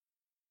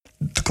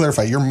to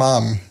clarify, your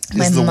mom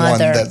My is the mother, one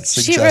that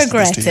suggested she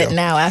regrets this to you. it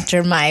now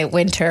after my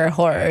winter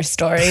horror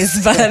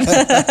stories, but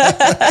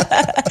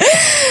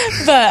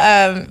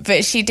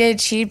but she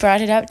did. She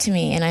brought it up to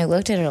me, and I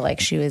looked at her like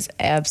she was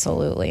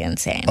absolutely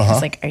insane. I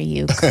was like, "Are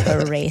you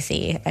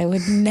crazy? I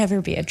would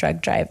never be a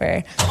drug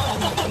driver."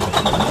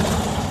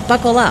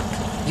 Buckle up.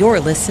 You're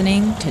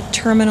listening to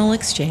Terminal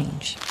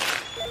Exchange.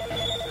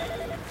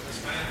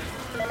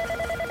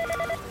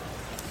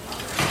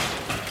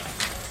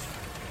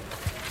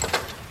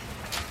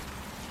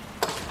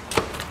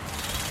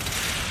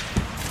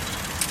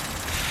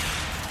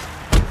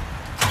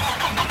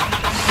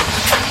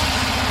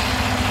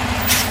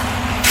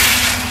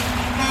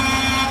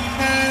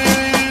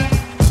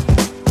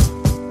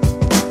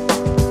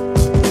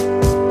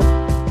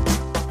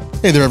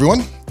 Hey there,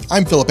 everyone.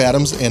 I'm Philip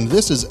Adams, and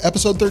this is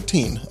episode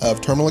 13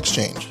 of Terminal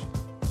Exchange.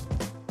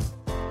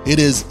 It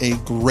is a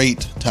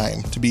great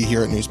time to be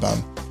here at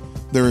Newsbomb.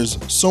 There is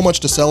so much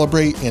to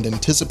celebrate and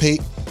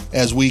anticipate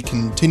as we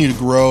continue to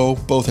grow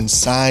both in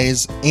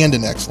size and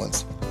in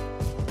excellence.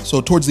 So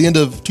towards the end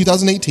of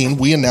 2018,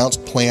 we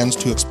announced plans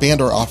to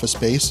expand our office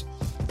space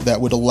that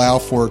would allow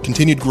for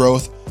continued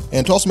growth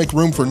and to also make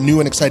room for new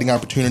and exciting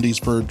opportunities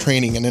for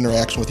training and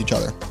interaction with each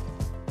other.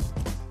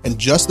 And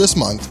just this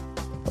month,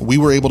 we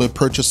were able to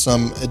purchase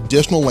some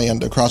additional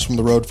land across from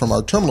the road from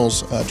our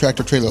terminal's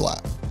tractor-trailer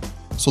lot.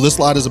 So this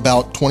lot is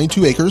about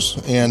 22 acres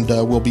and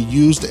will be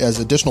used as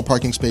additional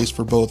parking space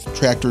for both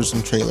tractors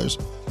and trailers.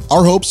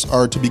 Our hopes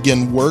are to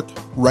begin work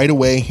right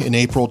away in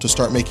April to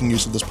start making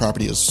use of this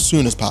property as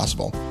soon as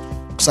possible.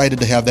 Excited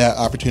to have that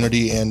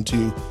opportunity and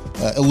to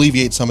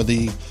alleviate some of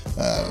the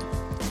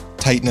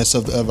tightness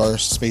of our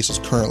spaces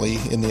currently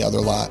in the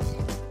other lot.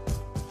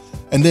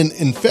 And then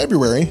in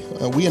February,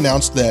 we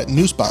announced that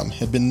Newsbomb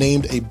had been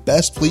named a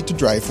best fleet to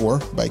drive for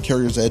by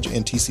Carrier's Edge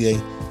and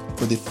TCA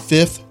for the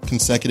 5th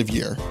consecutive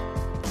year.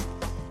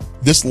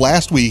 This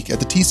last week at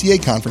the TCA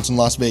conference in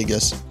Las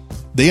Vegas,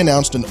 they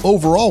announced an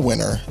overall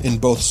winner in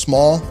both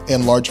small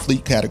and large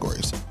fleet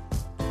categories.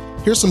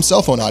 Here's some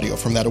cell phone audio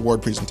from that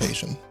award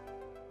presentation.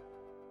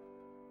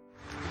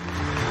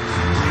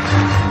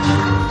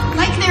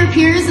 Their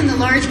peers in the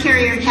large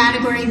carrier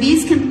category,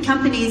 these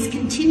companies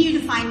continue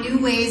to find new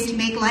ways to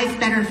make life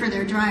better for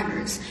their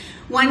drivers.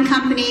 One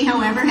company,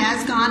 however,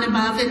 has gone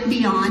above and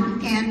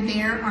beyond, and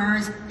they're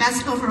our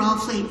best overall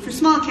fleet for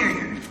small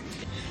carrier.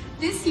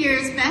 This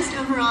year's best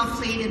overall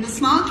fleet in the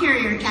small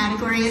carrier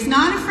category is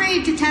not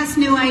afraid to test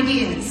new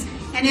ideas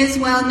and is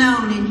well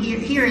known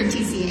here in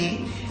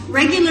TCA,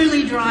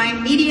 regularly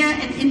drawing media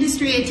and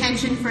industry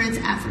attention for its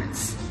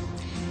efforts.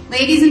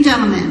 Ladies and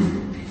gentlemen,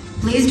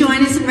 please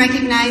join us in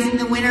recognizing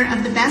the winner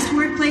of the Best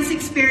Workplace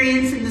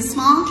Experience in the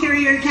Small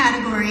Carrier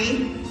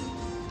category,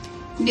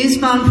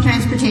 Newsbomb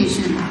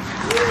Transportation,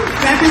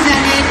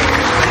 represented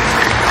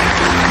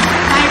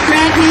by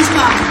Brad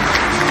Newsbomb.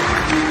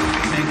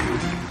 Thank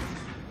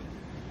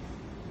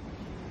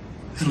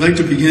you. I'd like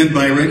to begin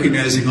by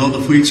recognizing all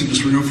the fleets in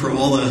this room for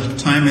all the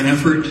time and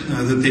effort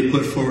that they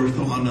put forth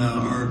on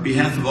our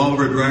behalf of all of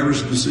our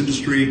drivers in this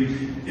industry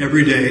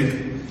every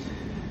day.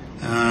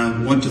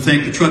 I want to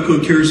thank the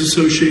Truckload Carriers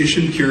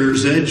Association,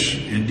 Carrier's Edge,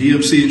 and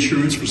DMC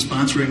Insurance for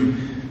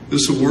sponsoring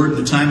this award,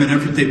 the time and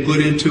effort they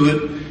put into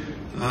it.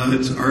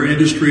 Our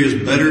industry is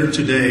better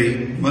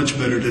today, much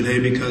better today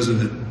because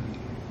of it.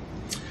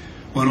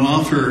 I want to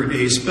offer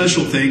a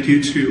special thank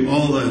you to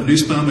all the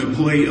Newsbomb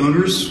employee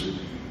owners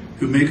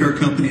who make our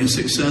company a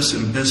success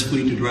and a best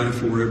fleet to drive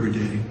for every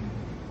day.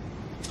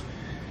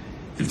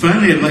 And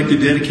finally, I'd like to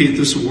dedicate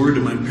this award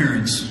to my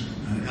parents,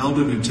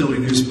 Alden and Tilly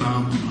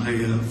Newsbomb, my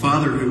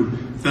father who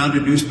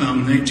founded Newsbomb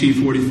in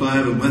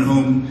 1945 and went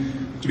home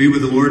to be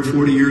with the Lord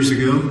 40 years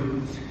ago,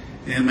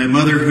 and my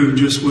mother who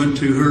just went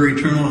to her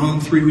eternal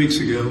home 3 weeks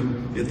ago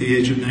at the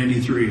age of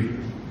 93.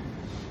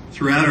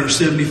 Throughout our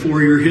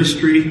 74-year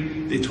history,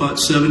 they taught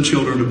 7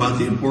 children about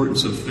the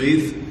importance of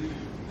faith,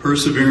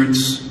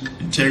 perseverance,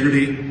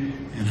 integrity,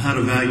 and how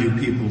to value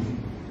people.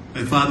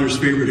 My father's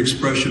favorite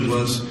expression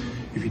was,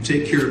 if you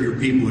take care of your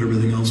people,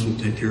 everything else will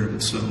take care of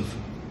itself.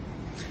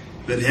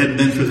 If it hadn't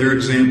been for their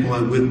example,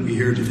 I wouldn't be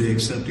here today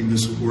accepting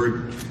this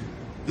award.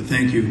 But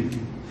thank you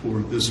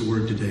for this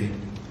award today.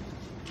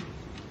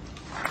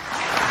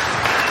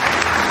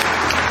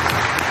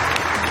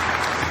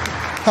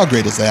 How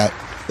great is that?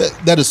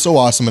 That is so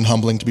awesome and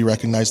humbling to be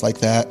recognized like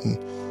that. And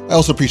I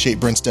also appreciate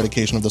Brent's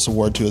dedication of this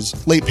award to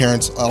his late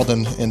parents,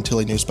 Alden and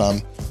Tilly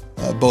Newsbomb,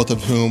 both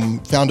of whom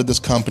founded this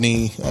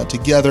company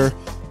together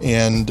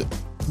and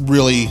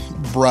really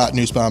brought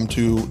Newsbomb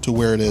to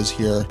where it is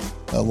here,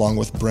 along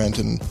with Brent.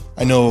 And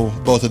I know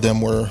both of them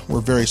were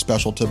very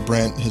special to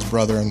Brent, his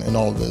brother, and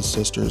all of his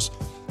sisters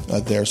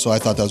there. So I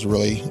thought that was a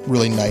really,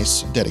 really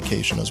nice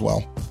dedication as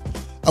well.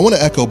 I want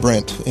to echo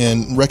Brent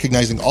in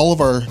recognizing all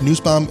of our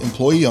Newsbomb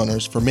employee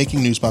owners for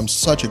making Newsbomb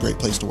such a great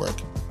place to work.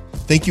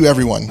 Thank you,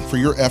 everyone, for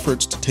your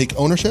efforts to take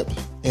ownership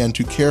and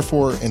to care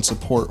for and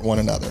support one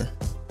another.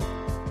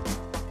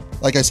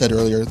 Like I said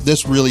earlier,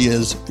 this really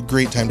is a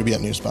great time to be at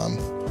Newsbomb.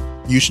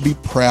 You should be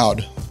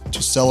proud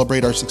to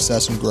celebrate our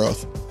success and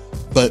growth.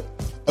 But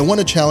I want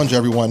to challenge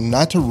everyone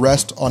not to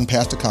rest on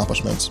past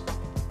accomplishments,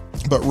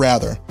 but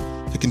rather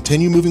to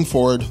continue moving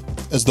forward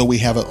as though we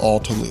have it all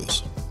to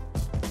lose.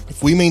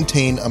 If we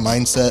maintain a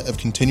mindset of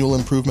continual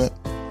improvement,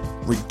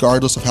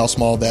 regardless of how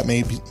small that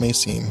may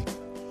seem,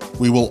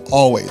 we will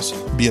always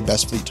be a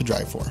best fleet to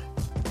drive for.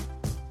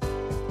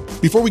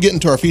 Before we get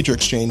into our feature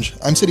exchange,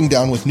 I'm sitting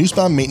down with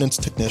Nussbaum maintenance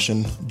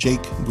technician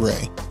Jake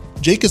Gray.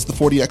 Jake is the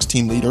 40X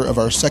team leader of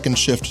our second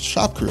shift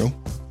shop crew,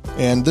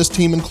 and this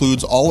team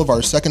includes all of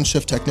our second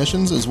shift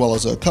technicians as well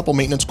as a couple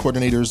maintenance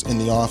coordinators in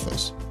the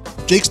office.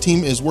 Jake's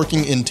team is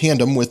working in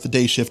tandem with the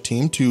day shift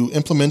team to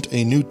implement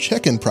a new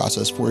check-in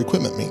process for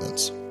equipment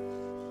maintenance.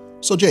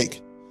 So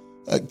Jake,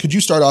 could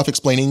you start off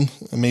explaining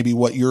maybe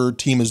what your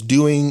team is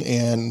doing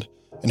and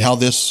how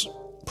this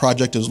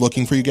project is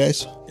looking for you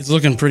guys? It's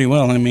looking pretty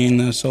well. I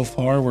mean, so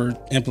far we're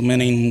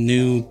implementing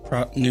new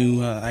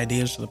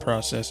ideas to the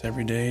process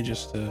every day,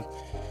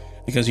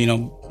 because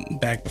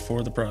back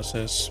before the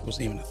process was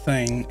even a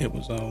thing, it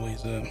was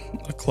always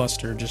a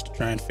cluster just to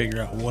try and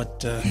figure out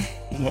what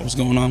was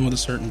going on with a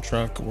certain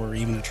truck or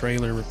even a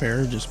trailer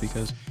repair, just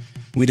because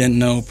we didn't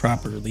know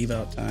proper leave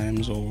out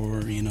times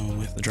or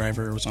if the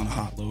driver was on a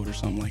hot load or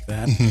something like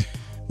that.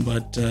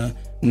 But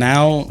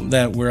now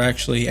that we're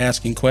actually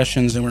asking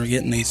questions and we're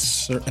getting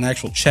an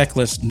actual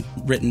checklist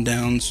written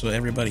down so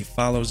everybody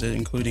follows it,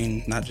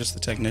 including not just the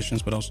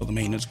technicians, but also the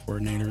maintenance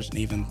coordinators and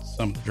even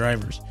some of the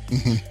drivers,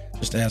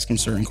 just to ask them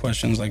certain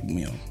questions like,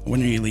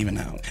 when are you leaving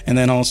out? And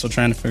then also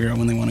trying to figure out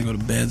when they want to go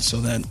to bed so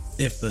that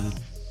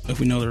if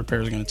we know the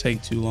repairs are going to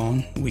take too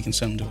long, we can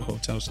send them to a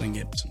hotel so they can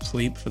get some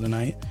sleep for the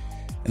night.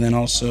 And then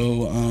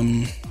also,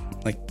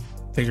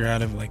 figure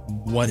out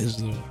what is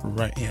the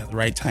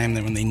right time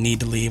that when they need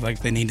to leave,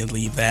 if they need to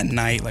leave that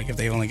night, if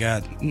they only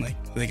got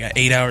they got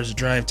 8 hours of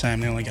drive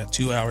time, they only got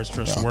 2 hours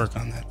for us to work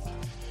on that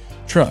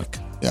truck.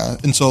 Yeah,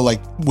 and so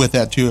with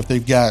that too, if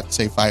they've got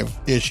say 5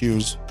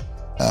 issues,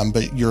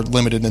 but you're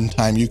limited in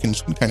time, you can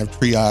kind of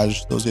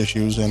triage those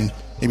issues and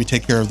maybe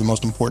take care of the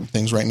most important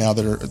things right now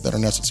that are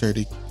necessary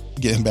to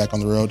get him back on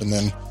the road, and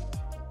then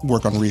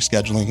work on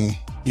rescheduling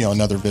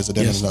another visit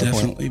in. Yes, another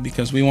definitely, point.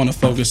 Because we want to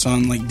focus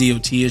on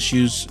DOT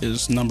issues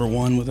is number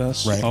one with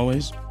us, right.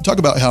 Always. Talk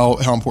about how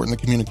important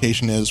the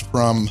communication is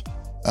from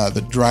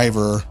the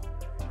driver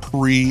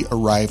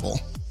pre-arrival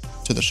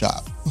to the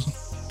shop.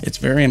 It's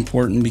very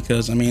important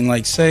because,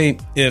 say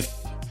if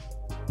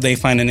they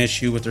find an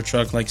issue with their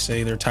truck,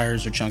 say their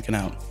tires are chunking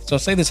out. So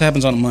say this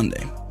happens on a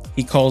Monday.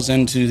 He calls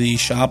into the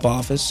shop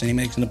office and he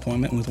makes an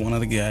appointment with one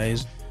of the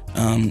guys.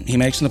 He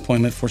makes an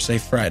appointment for, say,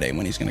 Friday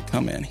when he's going to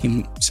come in.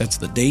 He sets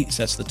the date,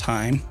 sets the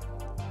time,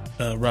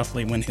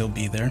 roughly when he'll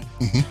be there.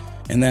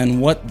 And then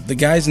what the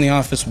guys in the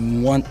office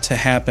want to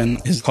happen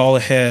is call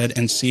ahead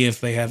and see if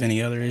they have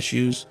any other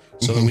issues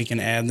so that we can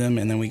add them,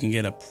 and then we can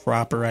get a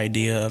proper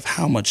idea of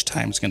how much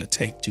time it's going to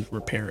take to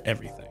repair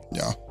everything.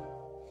 Yeah.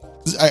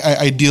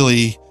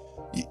 Ideally,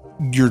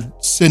 you're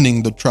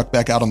sending the truck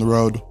back out on the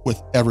road with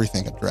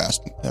everything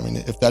addressed.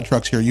 If that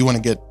truck's here, you want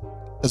to get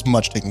as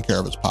much taken care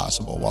of as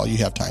possible while you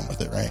have time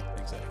with it, right?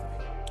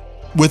 Exactly.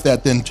 With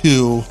that then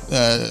too,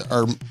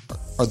 are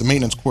the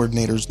maintenance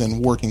coordinators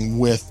then working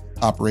with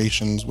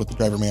operations, with the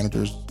driver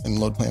managers and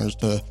load planners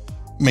to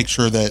make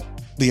sure that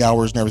the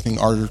hours and everything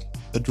are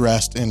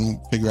addressed and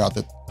figure out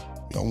that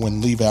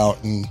when leave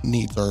out and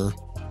needs are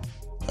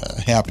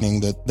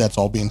happening, that's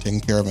all being taken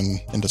care of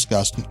and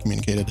discussed and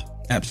communicated?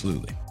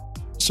 Absolutely.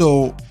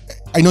 So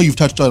I know you've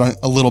touched on it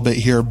a little bit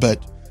here,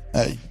 but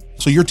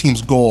so your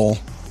team's goal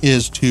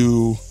is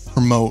to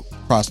promote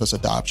process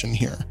adoption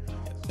here.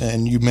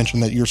 And you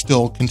mentioned that you're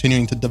still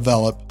continuing to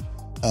develop,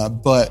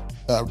 but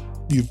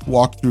you've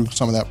walked through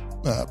some of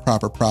that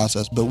proper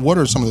process. But what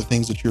are some of the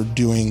things that you're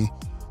doing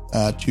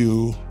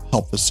to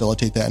help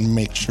facilitate that and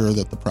make sure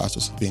that the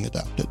process is being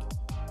adopted?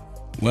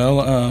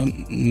 Well,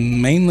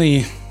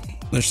 mainly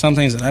there's some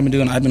things that I've been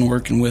doing. I've been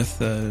working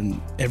with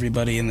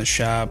everybody in the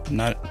shop,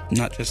 not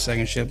just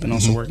second shift, but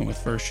also working with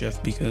first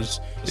shift, because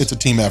it's a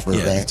team effort,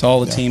 right? It's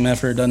all a team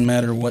effort. It doesn't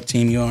matter what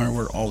team you are.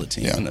 We're all a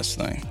team in this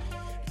thing.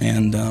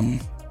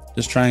 And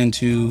just trying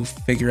to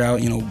figure out,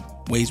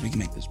 ways we can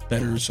make this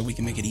better so we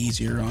can make it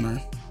easier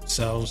on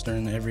ourselves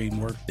during every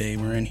work day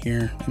we're in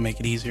here, and make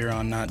it easier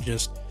on not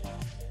just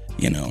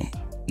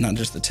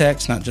the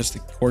techs, not just the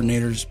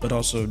coordinators, but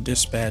also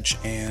dispatch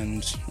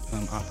and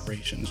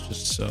operations,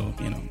 just so,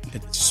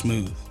 it's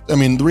smooth.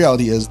 The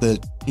reality is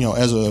that,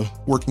 as a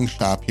working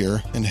shop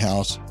here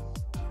in-house,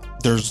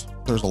 there's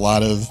a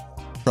lot of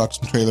trucks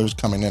and trailers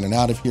coming in and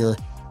out of here.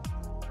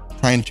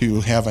 Trying to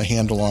have a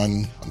handle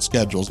on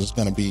schedules is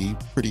going to be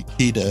pretty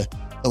key to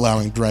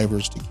allowing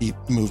drivers to keep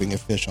moving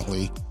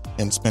efficiently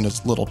and spend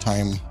as little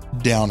time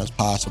down as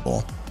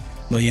possible.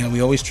 But yeah,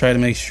 we always try to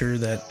make sure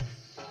that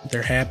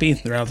they're happy,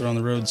 they're out there on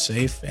the road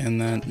safe, and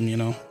that,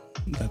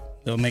 that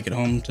they'll make it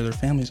home to their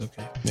families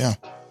okay. Yeah,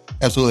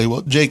 absolutely.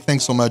 Well, Jake,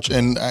 thanks so much.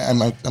 And I'm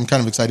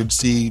kind of excited to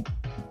see,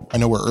 I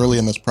know we're early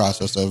in this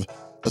process of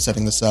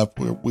setting this up.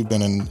 We've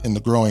been in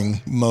the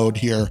growing mode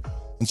here.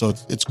 And so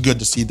it's good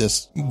to see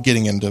this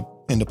getting into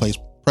place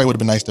Probably would have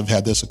been nice to have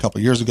had this a couple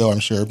of years ago, I'm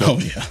sure. But,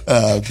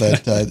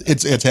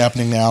 it's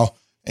happening now,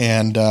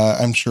 and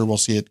I'm sure we'll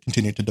see it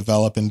continue to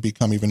develop and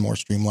become even more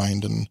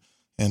streamlined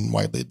and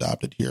widely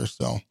adopted here.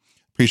 So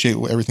appreciate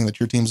everything that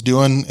your team's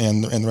doing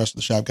and the rest of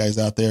the shop guys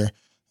out there.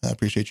 I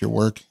appreciate your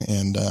work,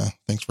 and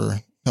thanks for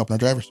helping our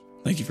drivers.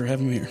 Thank you for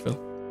having me here, Phil.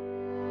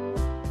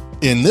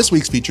 In this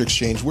week's Feature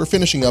Exchange, we're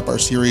finishing up our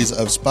series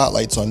of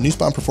spotlights on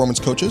Newsbound performance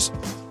coaches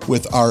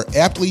with our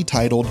aptly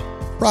titled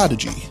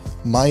Prodigy,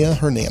 Maya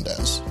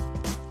Hernandez.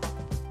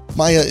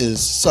 Maya is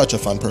such a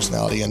fun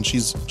personality, and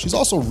she's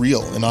also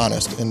real and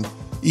honest. And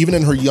even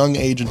in her young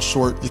age and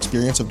short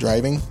experience of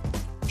driving,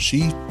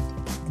 she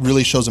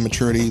really shows a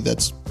maturity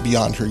that's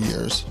beyond her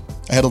years.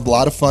 I had a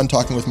lot of fun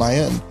talking with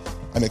Maya, and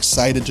I'm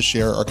excited to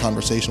share our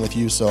conversation with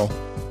you. So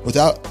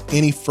without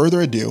any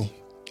further ado,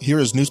 here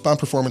is Newsbound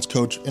performance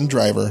coach and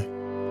driver,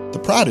 the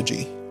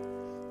Prodigy,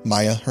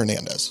 Maya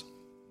Hernandez.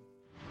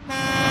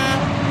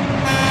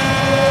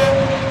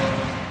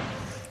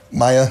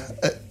 Maya,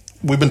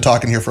 we've been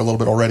talking here for a little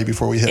bit already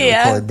before we hit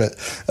record, but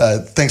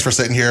thanks for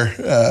sitting here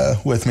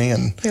with me.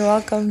 And you're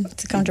welcome.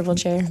 It's a comfortable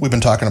chair. We've been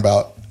talking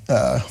about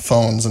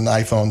phones and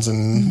iPhones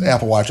and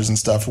Apple Watches and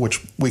stuff,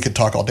 which we could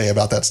talk all day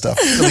about that stuff.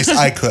 At least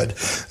I could.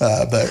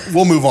 But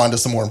we'll move on to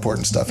some more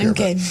important stuff here.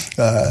 Okay.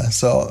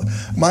 So,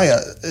 Maya,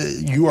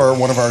 you are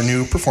one of our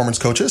new performance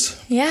coaches.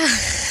 Yeah.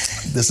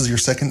 This is your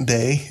second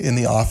day in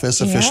the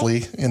office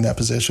officially in that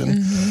position.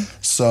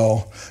 Mm-hmm.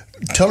 So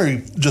tell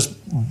me just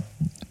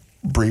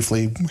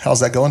briefly, how's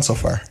that going so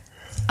far?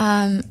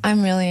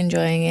 I'm really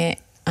enjoying it.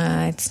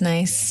 It's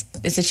nice.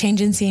 It's a change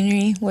in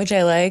scenery, which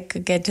I like. I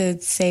get to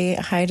say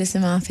hi to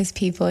some office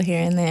people here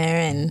and there.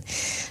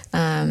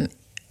 And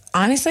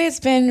honestly, it's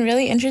been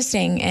really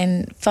interesting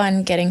and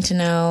fun getting to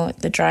know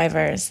the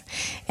drivers.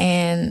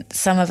 And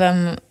some of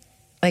them,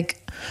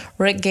 like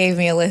Rick gave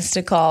me a list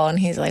to call, and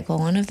he's like, well,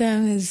 one of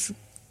them is,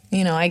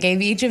 I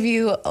gave each of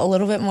you a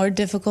little bit more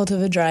difficult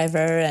of a driver.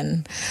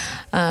 And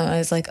I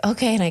was like,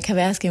 okay. And I kept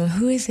asking him,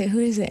 who is it?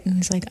 And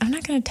he's like, I'm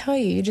not going to tell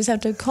you. You just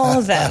have to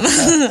call them.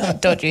 I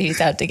told you he's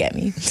out to get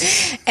me.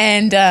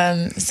 And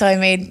so I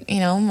made,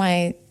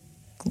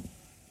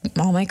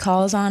 all my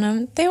calls on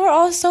him. They were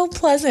all so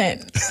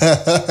pleasant.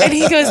 And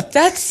he goes,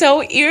 that's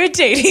so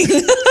irritating.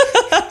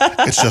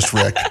 It's just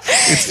Rick.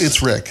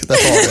 It's Rick.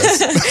 That's all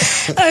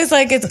it is. I was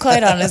like, it's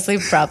quite honestly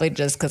probably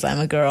just because I'm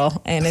a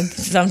girl. And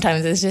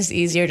sometimes it's just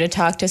easier to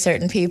talk to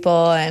certain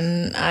people.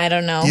 And I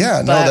don't know.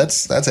 Yeah, no,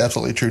 that's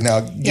absolutely true.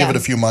 Now, give it a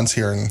few months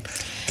here and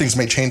things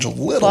may change a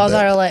little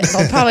bit.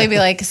 They'll probably be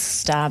like,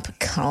 stop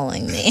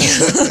calling me.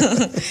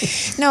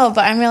 No,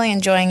 but I'm really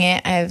enjoying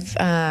it.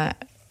 I've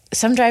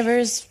some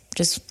drivers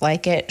just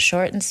like it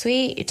short and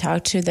sweet. You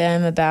talk to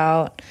them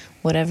about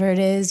whatever it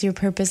is, your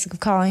purpose of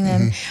calling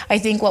them. Mm-hmm. I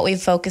think what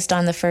we've focused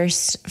on for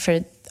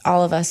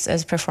all of us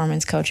as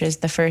performance coaches,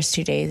 the first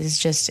 2 days is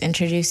just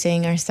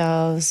introducing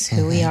ourselves,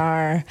 who we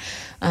are,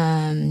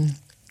 and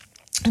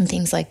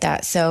things like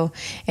that. So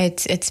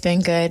it's been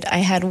good. I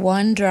had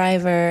one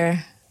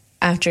driver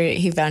after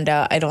he found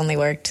out I'd only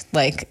worked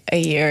like a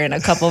year and a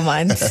couple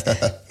months.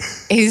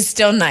 He's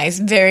still nice,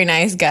 very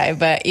nice guy,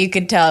 but you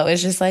could tell it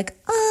was just like,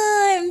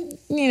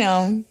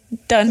 I'm,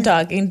 done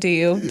talking to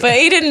you. But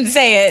he didn't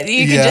say it.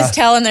 You could just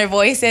tell in their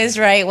voices,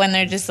 right, when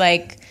they're just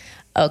like,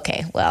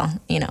 okay, well,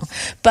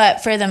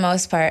 But for the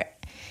most part,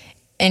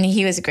 and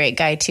he was a great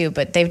guy too,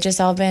 but they've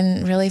just all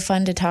been really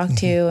fun to talk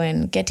to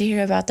and get to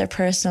hear about their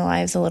personal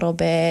lives a little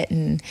bit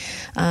and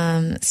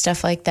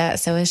stuff like that.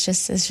 So it's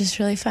just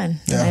really fun.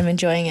 Yeah. And I'm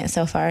enjoying it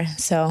so far.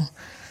 So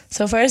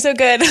far, so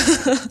good.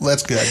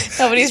 That's good.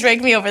 Nobody's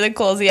raked me over the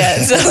coals yet.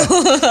 So.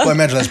 Well, I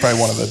imagine that's probably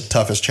one of the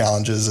toughest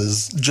challenges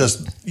is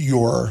just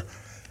your,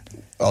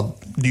 I'll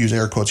use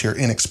air quotes here,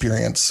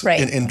 inexperience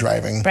in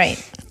driving. Right.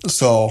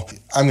 So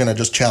I'm going to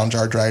just challenge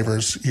our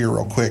drivers here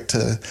real quick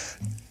to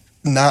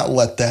not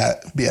let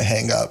that be a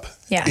hang up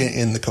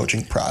in the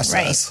coaching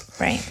process.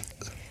 Right.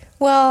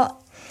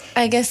 Well,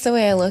 I guess the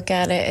way I look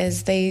at it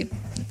is they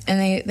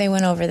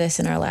went over this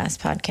in our last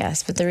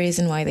podcast, but the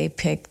reason why they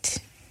picked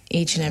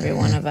each and every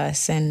one of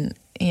us, and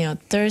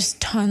there's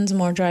tons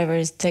more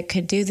drivers that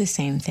could do the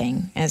same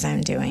thing as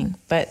I'm doing,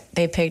 but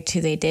they picked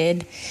who they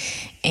did.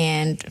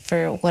 And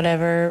for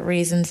whatever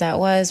reasons that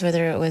was,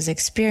 whether it was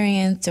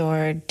experience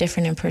or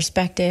different in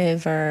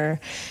perspective or,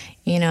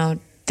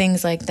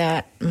 things like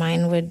that,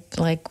 mine would,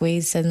 like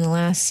we said in the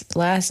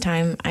last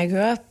time, I grew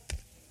up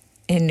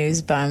in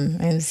Newsbum.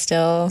 I'm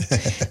still,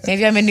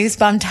 maybe I'm a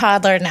Newsbum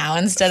toddler now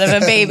instead of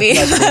a baby.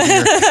 You're up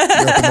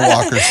in the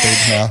walker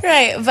stage now.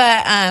 Right.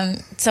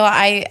 But so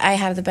I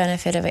have the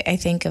benefit of, I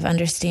think, of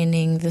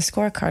understanding the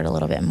scorecard a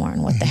little bit more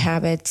and what the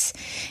habits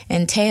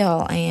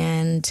entail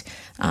and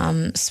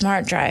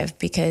smart drive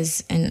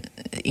because,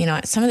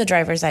 some of the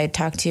drivers I had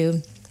talked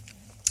to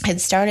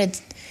had started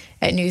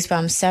at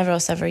Newsbum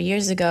several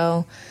years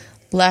ago,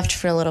 left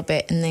for a little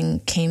bit, and then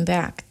came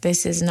back.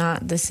 This is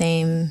not the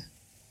same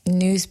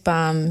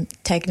Newsbum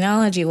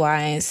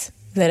technology-wise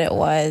that it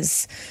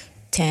was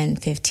 10,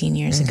 15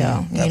 years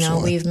ago. You know,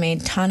 Absolutely. we've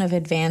made a ton of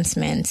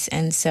advancements.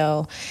 And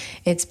so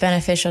it's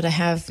beneficial to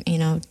have, you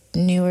know,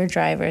 newer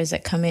drivers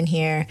that come in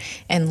here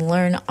and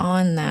learn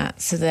on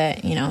that, so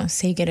that, you know,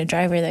 say you get a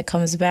driver that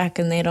comes back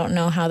and they don't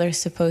know how they're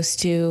supposed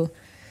to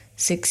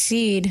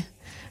succeed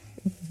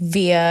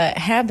via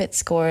habit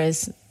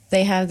scores,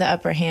 they have the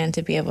upper hand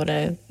to be able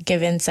to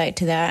give insight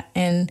to that.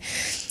 And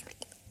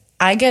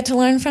I get to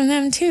learn from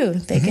them too.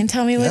 They can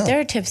tell me what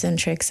their tips and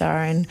tricks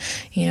are, and,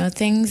 you know,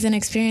 things and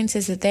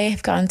experiences that they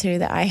have gone through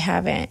that I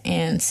haven't.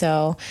 And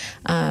so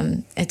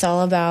it's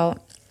all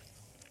about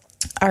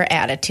our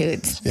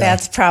attitudes. Yeah.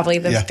 That's probably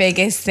the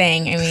biggest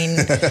thing. I mean,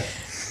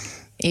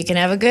 you can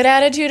have a good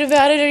attitude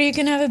about it, or you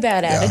can have a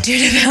bad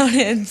attitude about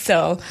it.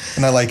 So,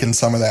 and I like in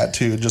some of that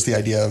too, just the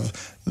idea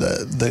of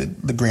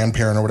the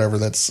grandparent or whatever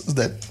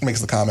that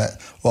makes the comment,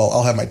 well,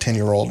 I'll have my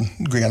 10-year-old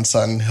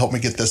grandson help me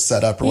get this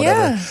set up or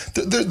whatever.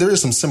 Yeah. There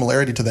is some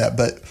similarity to that,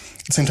 but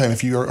at the same time,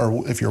 if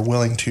you're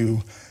willing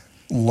to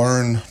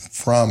learn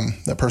from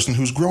that person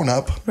who's grown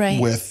up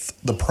with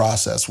the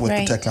process, with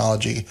the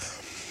technology,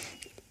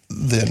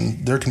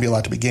 then there can be a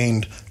lot to be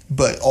gained.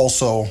 But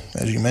also,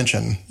 as you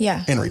mentioned,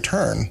 in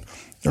return,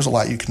 there's a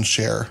lot you can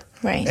share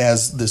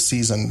as the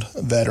seasoned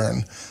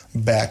veteran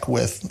back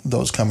with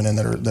those coming in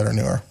that are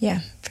newer.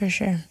 Yeah, for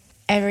sure.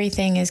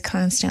 Everything is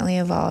constantly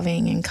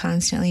evolving and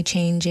constantly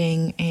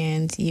changing,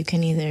 and you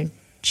can either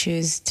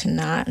choose to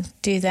not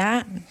do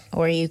that,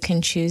 or you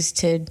can choose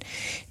to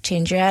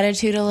change your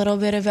attitude a little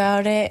bit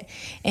about it.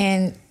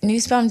 And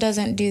Nussbaum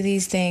doesn't do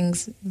these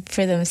things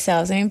for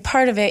themselves. I mean,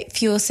 part of it,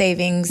 fuel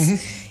savings,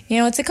 you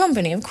know, it's a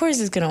company. Of course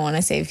it's going to want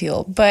to save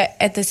fuel. But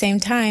at the same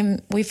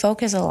time, we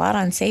focus a lot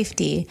on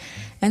safety.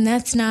 And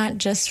that's not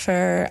just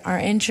for our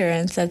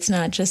insurance. That's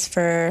not just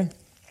for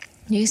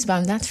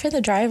Nussbaum. That's for the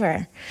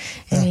driver.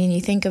 I mean,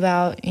 you think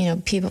about, you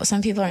know,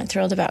 some people aren't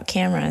thrilled about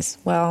cameras.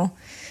 Well,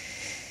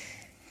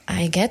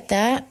 I get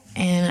that,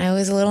 and I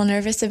was a little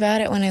nervous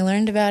about it when I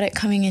learned about it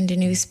coming into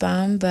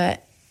Nussbaum,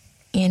 but,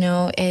 you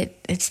know,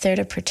 it's there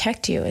to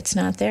protect you. It's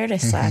not there to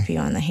slap you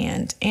on the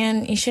hand.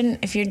 And you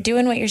shouldn't, if you're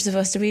doing what you're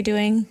supposed to be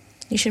doing,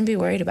 you shouldn't be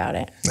worried about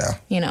it. Yeah.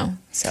 You know,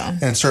 so.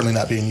 And it's certainly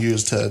not being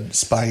used to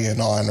spy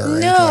in on or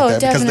anything like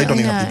that, because they don't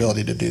even have the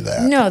ability to do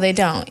that. No, they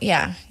don't.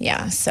 Yeah.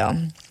 So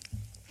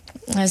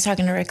I was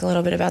talking to Rick a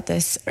little bit about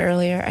this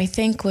earlier. I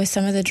think with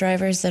some of the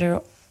drivers that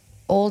are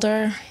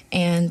older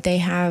and they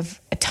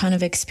have a ton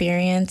of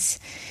experience,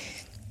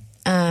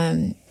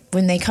 when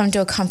they come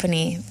to a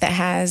company that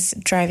has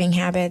driving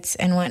habits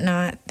and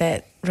whatnot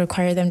that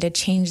require them to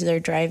change their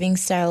driving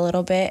style a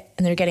little bit,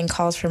 and they're getting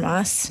calls from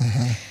us,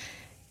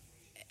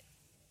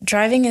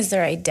 driving is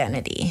their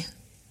identity.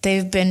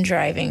 They've been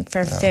driving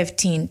for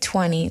 15,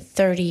 20,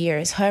 30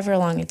 years, however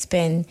long it's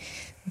been.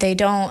 They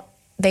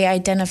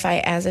identify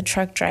as a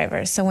truck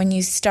driver. So when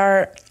you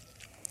start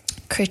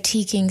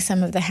critiquing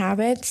some of the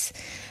habits,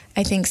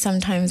 I think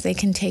sometimes they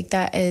can take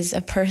that as a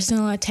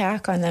personal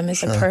attack on them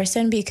as a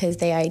person, because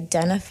they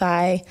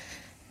identify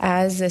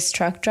as this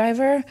truck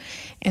driver.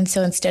 And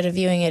so instead of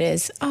viewing it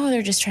as, oh,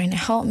 they're just trying to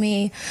help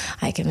me,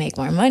 I can make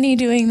more money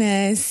doing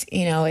this,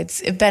 you know,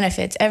 it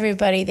benefits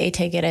everybody. They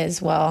take it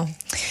as, well,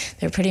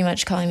 they're pretty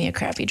much calling me a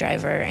crappy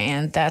driver,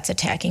 and that's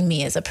attacking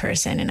me as a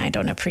person, and I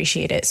don't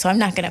appreciate it. So I'm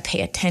not going to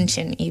pay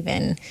attention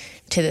even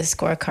to the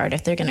scorecard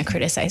if they're going to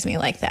criticize me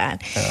like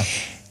that. Yeah.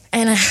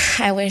 And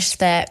I wish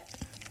that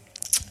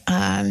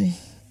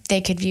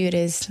they could view it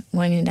as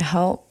wanting to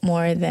help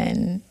more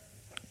than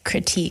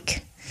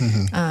critique.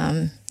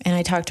 And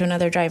I talked to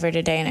another driver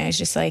today, and I was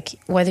just like,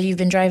 whether you've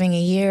been driving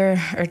a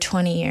year or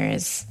 20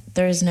 years,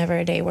 there's never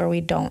a day where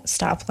we don't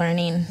stop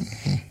learning.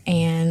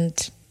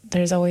 And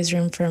there's always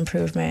room for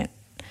improvement.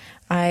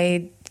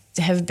 I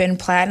have been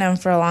platinum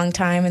for a long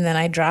time, and then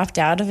I dropped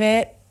out of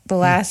it the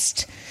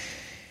last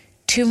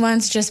 2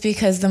 months just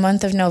because the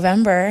month of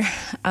November,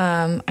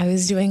 I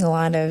was doing a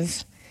lot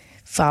of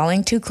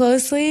following too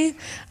closely.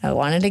 I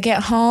wanted to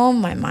get home.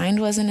 My mind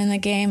wasn't in the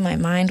game. My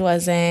mind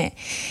wasn't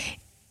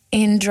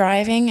in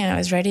driving, and I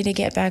was ready to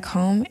get back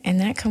home, and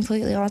that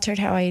completely altered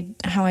how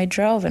I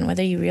drove. And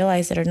whether you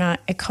realize it or not,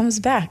 it comes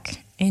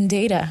back in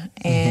data.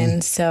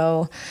 And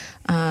so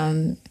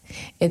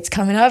it's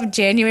coming up.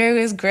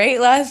 January was great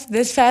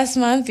this past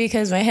month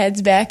because my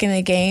head's back in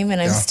the game,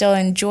 and I'm still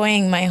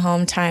enjoying my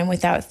home time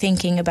without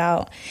thinking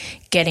about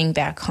getting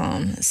back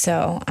home.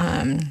 So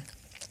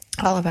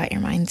all about your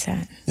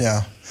mindset.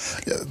 Yeah.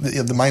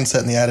 The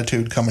mindset and the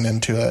attitude coming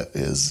into it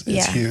is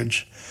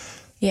huge.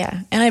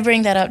 Yeah. And I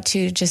bring that up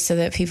too, just so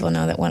that people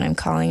know that when I'm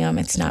calling them,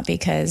 it's not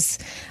because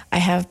I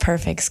have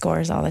perfect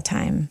scores all the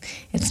time.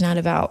 It's not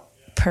about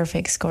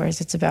perfect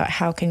scores. It's about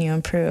how can you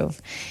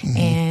improve,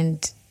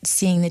 and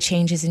seeing the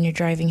changes in your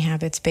driving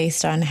habits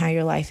based on how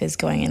your life is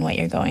going and what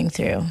you're going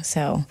through.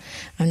 So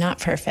I'm not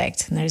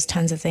perfect, and there's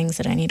tons of things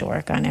that I need to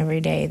work on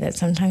every day that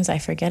sometimes I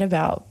forget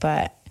about,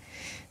 but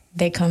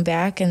they come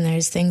back, and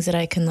there's things that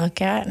I can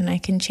look at and I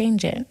can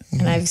change it.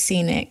 And I've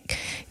seen it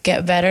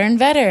get better and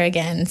better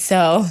again.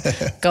 So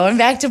going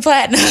back to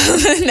platinum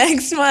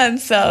next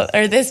month,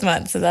 or this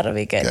month. So that'll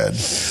be good. Good.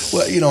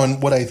 Well,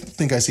 and what I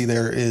think I see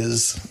there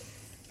is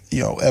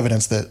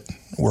evidence that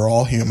we're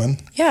all human.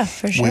 Yeah,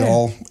 for sure. We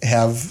all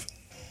have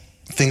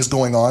things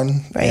going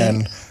on, right.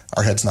 and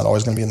our head's not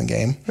always going to be in the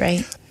game.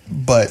 Right.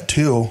 But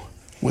too,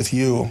 with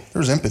you,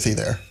 there's empathy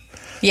there.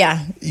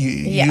 Yeah.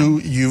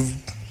 You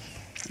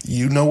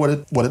know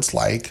what it's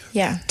like.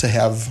 Yeah. To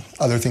have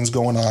other things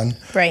going on.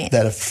 Right.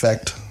 That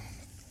affect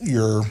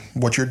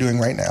what you're doing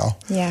right now.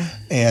 Yeah.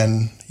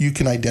 And you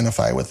can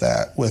identify with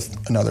that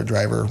with another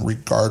driver,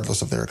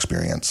 regardless of their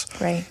experience.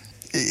 Right.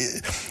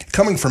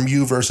 Coming from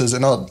you versus,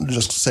 and I'll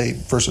just say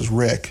versus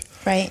Rick.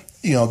 Right.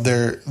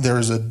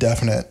 There's a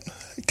definite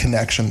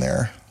connection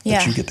there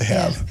that you get to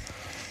have.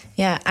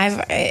 Yeah,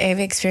 I've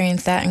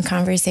experienced that in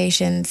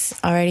conversations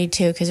already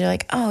too, because you're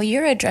like, oh,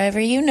 you're a driver,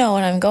 you know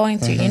what I'm going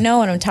through, you know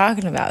what I'm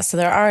talking about. So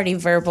they're already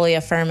verbally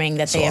affirming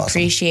that they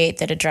appreciate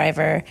that a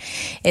driver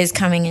is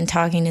coming and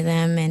talking to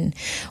them. And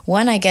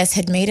one, I guess,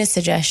 had made a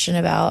suggestion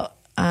about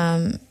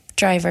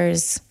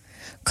drivers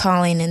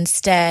calling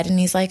instead, and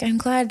he's like, I'm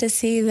glad to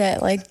see that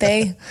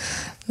they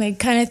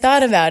kind of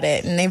thought about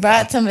it, and they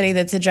brought somebody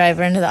that's a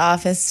driver into the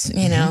office,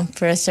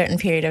 for a certain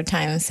period of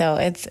time. So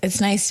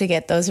it's nice to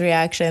get those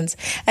reactions.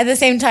 At the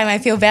same time, I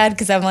feel bad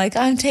because I'm like,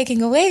 I'm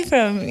taking away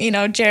from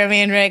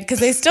Jeremy and Rick,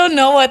 because they still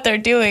know what they're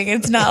doing.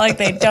 It's not like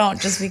they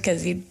don't, just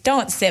because you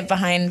don't sit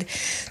behind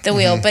the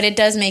wheel, but it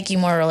does make you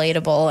more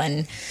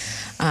relatable.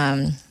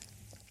 And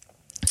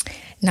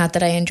not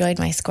that I enjoyed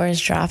my scores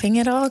dropping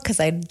at all,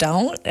 because I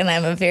don't, and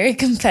I'm a very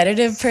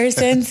competitive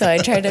person, so I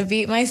try to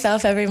beat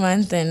myself every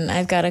month, and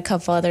I've got a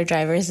couple other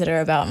drivers that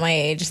are about my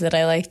age that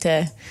I like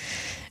to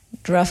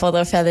ruffle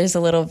their feathers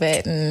a little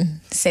bit and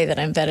say that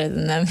I'm better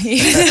than them,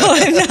 even though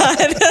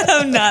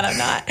I'm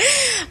not.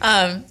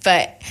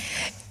 But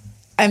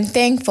I'm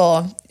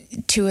thankful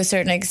to a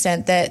certain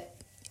extent that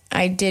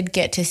I did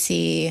get to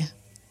see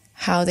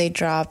how they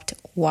dropped,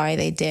 why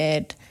they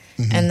did.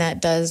 And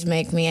that does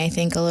make me, I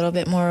think, a little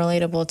bit more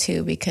relatable,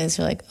 too, because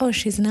you're like, oh,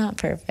 she's not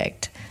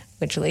perfect.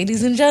 Which,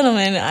 ladies and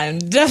gentlemen, I'm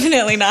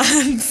definitely not.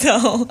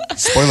 So,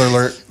 spoiler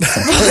alert.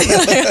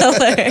 Spoiler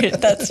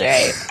alert. That's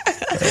right.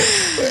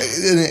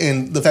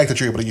 And the fact that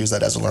you're able to use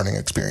that as a learning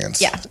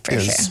experience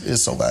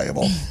is so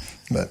valuable.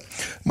 But,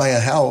 Maya,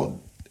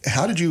 how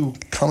did you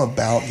come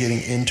about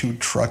getting into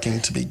trucking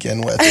to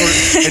begin with?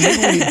 And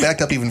maybe we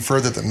backed up even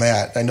further than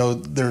that. I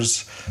know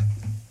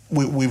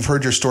we've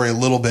heard your story a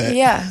little bit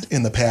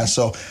in the past,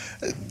 so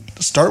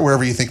start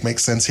wherever you think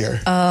makes sense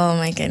here. Oh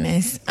my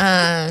goodness.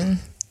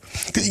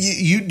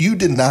 You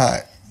did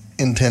not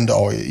intend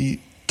to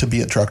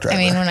be a truck driver. I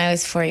mean, when I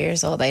was 4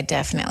 years old, I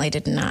definitely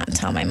did not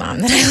tell my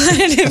mom that I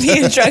wanted to be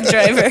a truck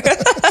driver.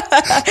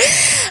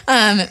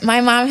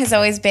 My mom has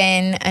always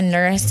been a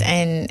nurse,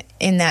 and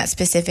in that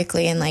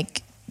specifically, in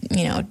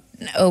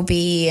OB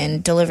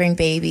and delivering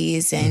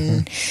babies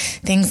and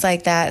things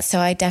like that. So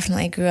I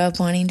definitely grew up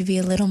wanting to be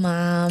a little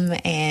mom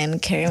and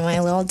carry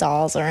my little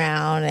dolls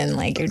around and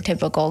your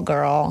typical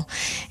girl.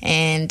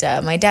 And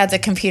my dad's a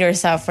computer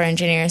software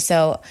engineer,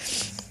 so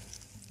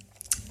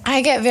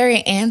I get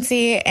very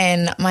antsy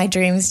and my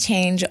dreams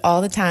change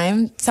all the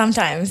time,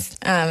 sometimes,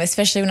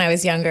 especially when I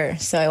was younger.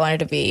 So I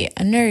wanted to be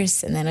a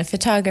nurse, and then a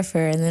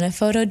photographer, and then a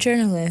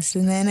photojournalist,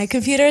 and then a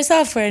computer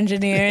software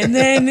engineer, and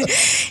then,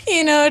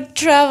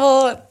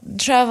 travel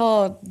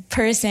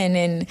person.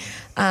 And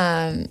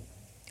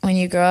when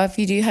you grow up,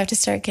 you do have to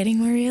start getting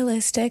more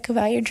realistic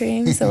about your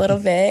dreams a little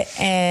bit.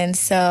 And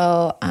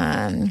so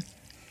I'd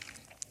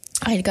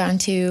gone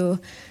to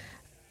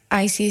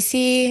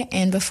ICC,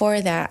 and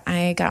before that,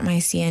 I got my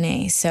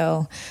CNA,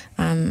 so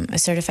a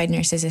certified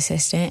nurse's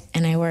assistant,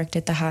 and I worked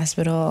at the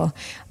hospital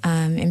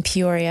in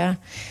Peoria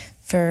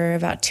for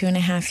about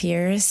 2.5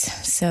 years.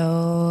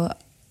 So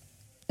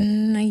a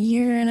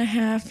year and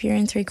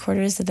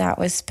 3/4 of that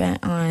was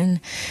spent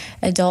on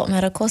adult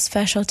medical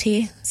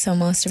specialty. So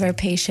most of our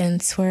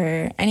patients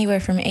were anywhere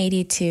from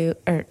 18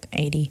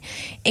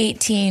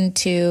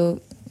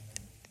 to,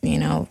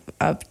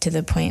 up to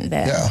the point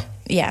that...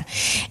 Yeah.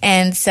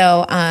 And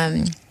so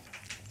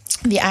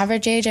the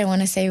average age, I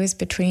want to say, was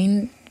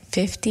between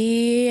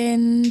 50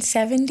 and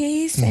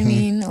 70s. I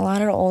mean, a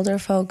lot of older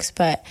folks,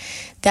 but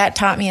that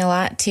taught me a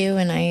lot too,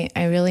 and I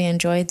really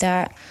enjoyed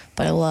that.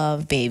 But I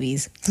love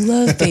babies.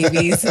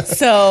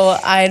 So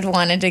I'd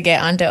wanted to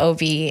get onto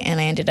OB,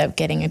 and I ended up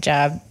getting a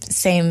job,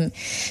 same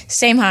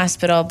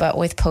hospital, but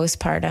with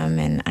postpartum,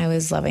 and I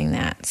was loving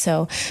that.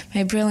 So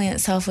my brilliant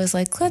self was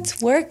like,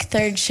 let's work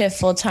third shift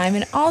full time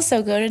and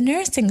also go to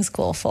nursing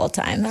school full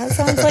time. That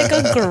sounds like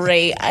a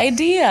great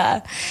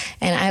idea.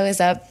 And I was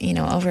up,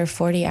 over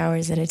 40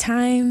 hours at a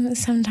time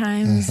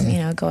sometimes,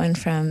 going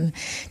from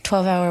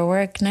 12-hour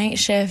work night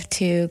shift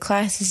to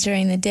classes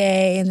during the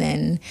day, and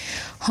then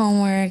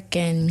homework.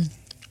 And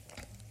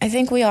I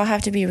think we all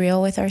have to be real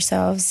with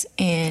ourselves,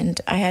 and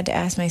I had to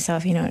ask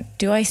myself,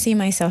 do I see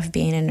myself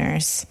being a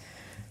nurse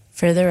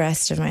for the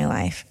rest of my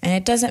life? And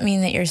it doesn't mean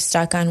that you're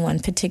stuck on one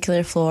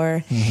particular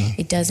floor.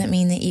 It doesn't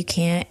mean that you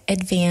can't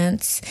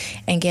advance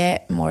and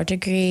get more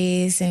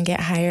degrees and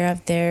get higher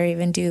up there,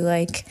 even do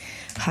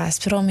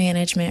hospital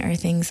management or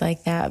things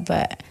like that.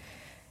 But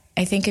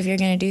I think if you're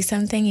going to do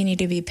something, you need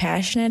to be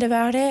passionate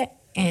about it.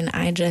 And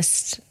I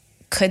just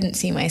couldn't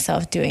see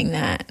myself doing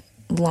that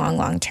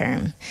long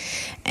term.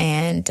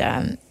 And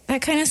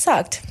that kind of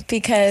sucked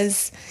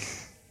because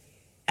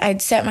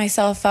I'd set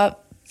myself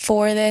up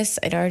for this.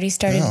 I'd already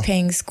started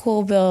paying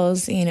school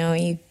bills. You know,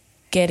 you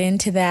get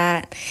into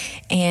that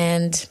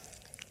and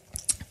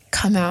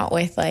come out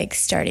with like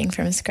starting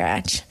from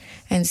scratch.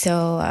 And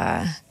so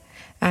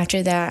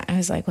after that, I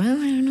was like, well,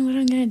 I don't know what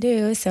I'm going to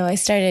do. So I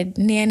started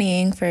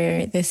nannying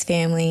for this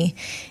family,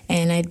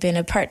 and I'd been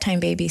a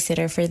part-time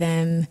babysitter for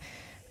them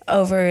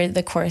over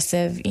the course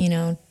of,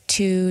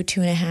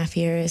 2.5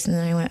 years, and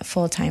then I went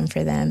full-time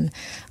for them,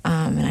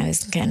 and I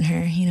was getting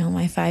her,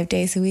 my 5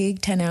 days a week,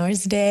 10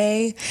 hours a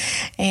day,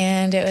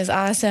 and it was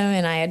awesome,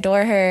 and I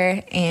adore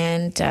her,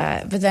 and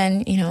but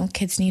then,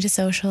 kids need to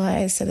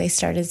socialize, so they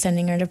started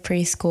sending her to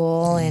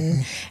preschool,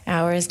 and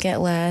hours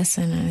get less,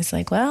 and I was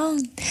like, well,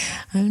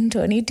 I'm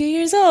 22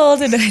 years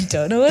old, and I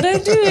don't know what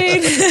I'm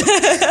doing.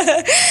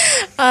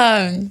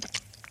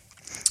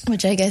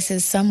 Which I guess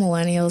is some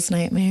millennials'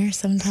 nightmare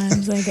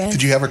sometimes, I guess.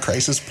 Did you have a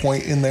crisis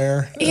point in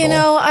there?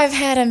 I've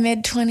had a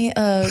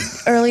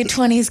early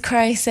 20s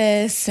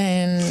crisis,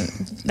 and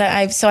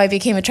so I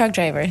became a truck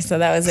driver. So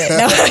that was it.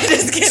 No, I'm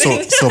just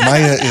kidding. So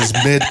Maya is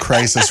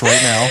mid-crisis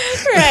right now.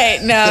 Right.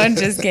 No, I'm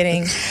just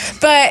kidding.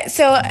 But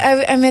so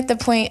I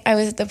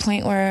was at the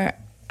point where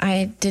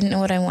I didn't know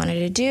what I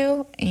wanted to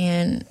do,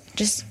 and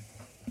just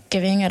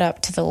giving it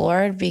up to the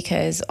Lord,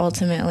 because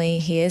ultimately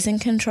He is in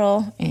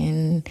control,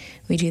 and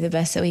we do the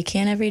best that we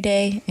can every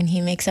day, and He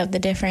makes up the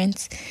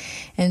difference.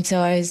 And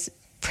so I was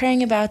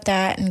praying about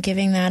that and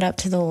giving that up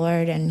to the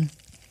Lord. And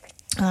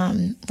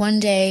one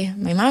day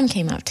my mom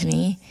came up to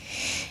me,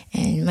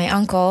 and my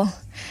uncle,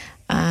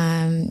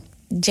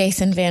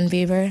 Jason Van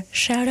Bieber,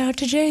 shout out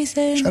to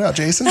Jason. Shout out,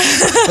 Jason.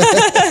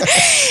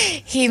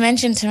 He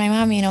mentioned to my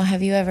mom,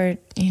 have you ever,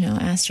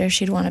 asked her if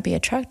she'd want to be a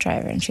truck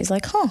driver? And she's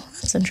like, oh,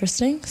 that's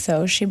interesting.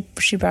 So she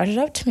brought it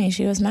up to me.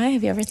 She goes, Maya,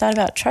 have you ever thought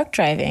about truck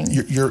driving?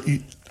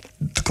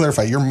 To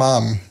clarify, your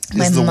mom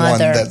is the one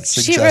that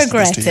suggested she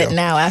regrets this to you. it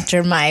now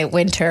after my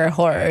winter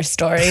horror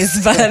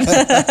stories, but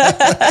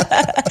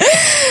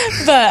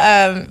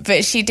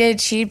but she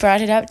did. She brought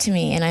it up to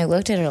me, and I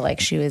looked at her like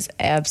she was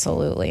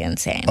absolutely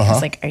insane. I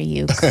was like, "Are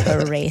you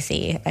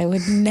crazy? I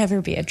would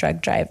never be a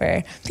truck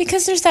driver,"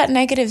 because there's that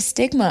negative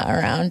stigma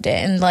around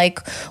it, and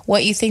like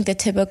what you think the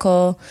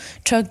typical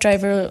truck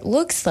driver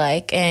looks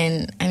like.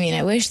 And I mean,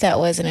 I wish that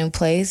wasn't in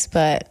place,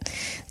 but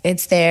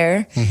it's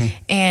there,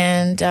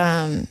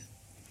 and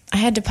I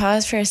had to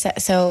pause for a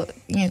sec. So,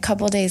 a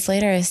couple of days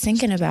later, I was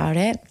thinking about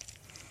it.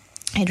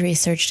 I'd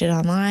researched it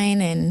online,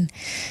 and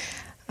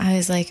I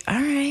was like,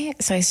 all right.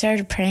 So I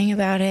started praying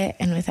about it,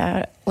 and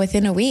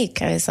within a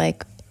week, I was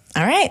like,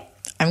 all right,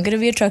 I'm going to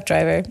be a truck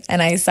driver. And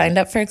I signed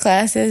up for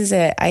classes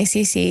at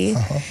ICC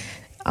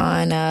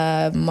on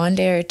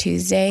Monday or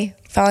Tuesday.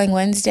 Following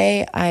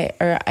Wednesday,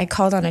 I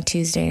called on a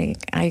Tuesday.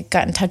 I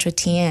got in touch with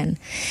Tian,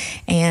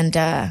 and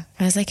I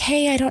was like,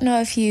 hey, I don't know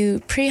if you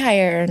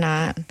pre-hire or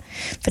not,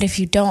 but if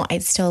you don't,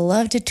 I'd still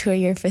love to tour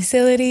your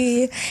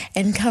facility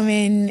and come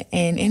in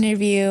and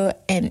interview.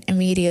 And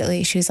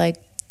immediately she was like,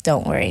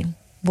 don't worry,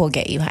 we'll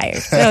get you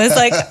hired. And I was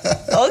like,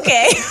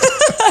 okay.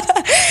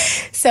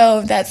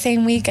 So that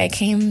same week I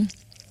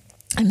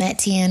met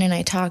Tian and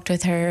I talked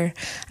with her.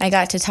 I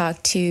got to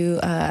talk to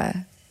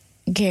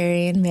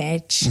Gary and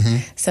Mitch,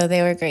 so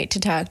they were great to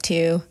talk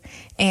to.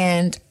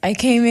 And I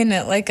came in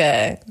at like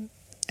a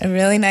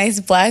really nice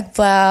black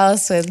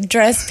blouse with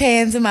dress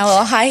pants and my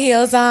little high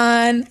heels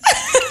on.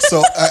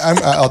 So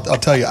I'll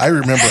tell you, I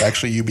remember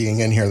actually you being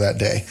in here that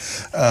day,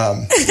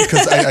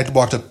 because I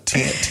walked up to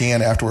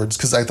Tian afterwards,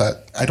 because I thought,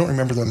 I don't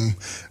remember them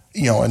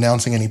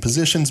announcing any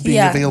positions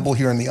being available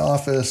here in the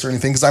office or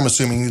anything, because I'm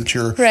assuming that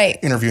you're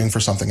interviewing for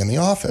something in the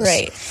office.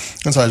 Right.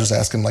 And so I was just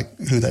asking like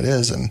who that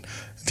is, and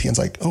Tian's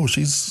like, oh,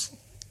 she's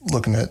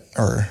looking at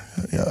our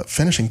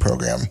finishing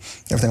program.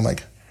 Everything. I'm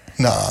like,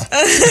 nah.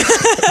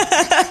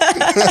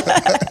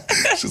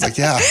 She's like,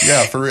 yeah,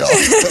 for real.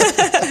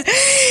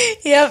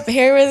 Yep,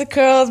 hair was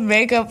curled,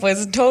 makeup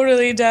was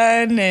totally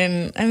done,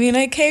 and I mean,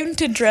 I came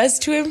to dress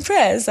to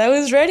impress. I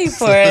was ready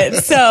for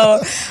it.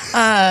 So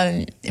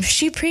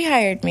she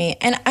pre-hired me,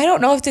 and I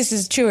don't know if this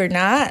is true or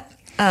not,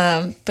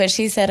 but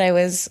she said I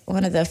was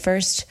one of the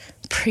first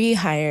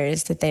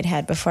pre-hires that they'd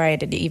had before I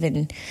had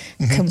even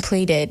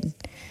completed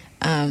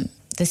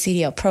the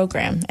CDL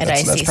program at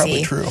ICC. That's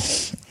probably true.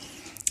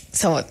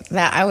 So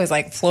that I was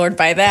like floored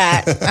by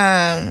that.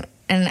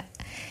 And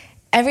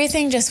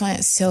everything just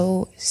went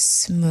so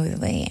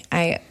smoothly.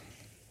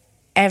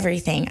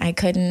 Everything. I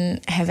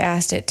couldn't have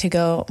asked it to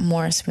go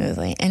more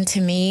smoothly. And to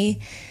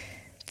me,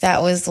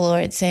 that was the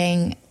Lord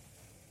saying,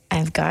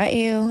 I've got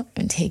you.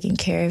 I'm taking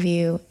care of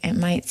you. It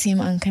might seem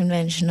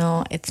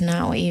unconventional. It's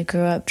not what you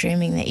grew up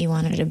dreaming that you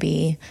wanted to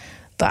be,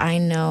 but I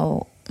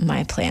know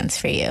my plans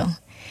for you.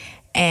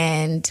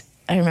 And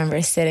I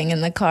remember sitting in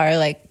the car,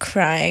 like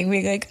crying,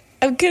 being like,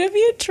 I'm going to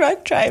be a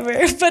truck driver.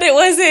 But it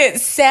wasn't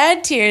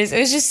sad tears. It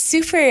was just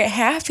super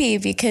happy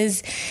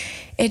because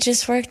it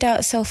just worked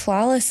out so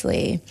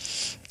flawlessly.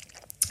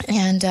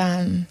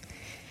 And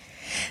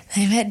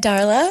I met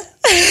Darla.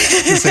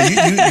 So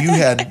you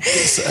had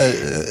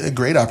a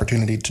great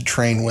opportunity to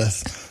train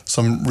with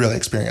some really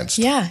experienced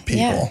people.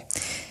 Yeah.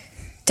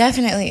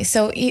 Definitely.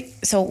 So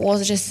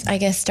we'll just, I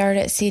guess, start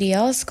at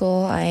CDL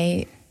school.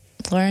 I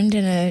learned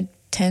in a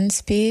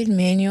 10-speed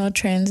manual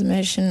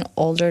transmission,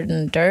 older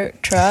than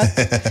dirt truck,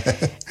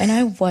 and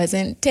I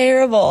wasn't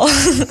terrible.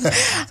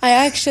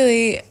 I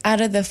actually,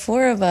 out of the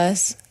four of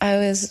us, I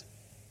was,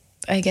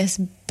 I guess,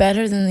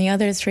 better than the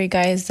other three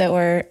guys that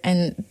were,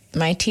 and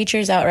my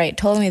teachers outright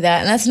told me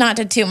that. And that's not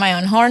to toot my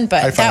own horn,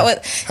 but that was,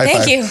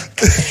 thank you.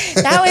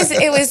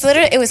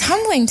 It was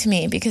humbling to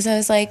me because I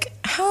was like,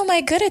 how am I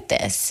good at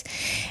this?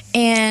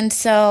 And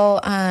so,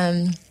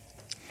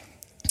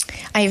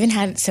 I even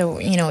had,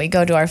 we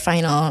go to our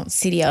final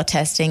CDL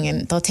testing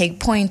and they'll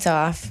take points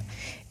off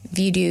if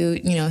you do,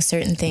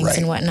 certain things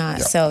and whatnot.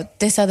 Yep. So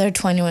this other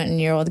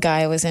 21-year-old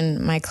guy was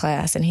in my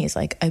class and he's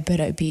like, I bet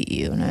I beat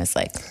you. And I was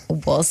like,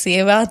 we'll see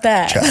about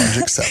that. Challenge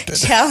accepted.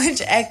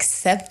 Challenge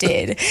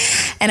accepted.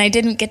 And I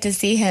didn't get to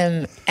see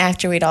him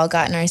after we'd all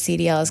gotten our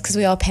CDLs because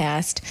we all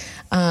passed.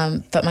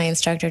 But my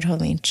instructor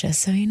told me, just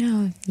so you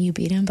know, you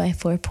beat him by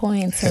 4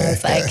 points. And I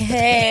was like,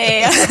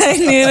 hey, I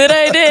knew that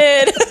I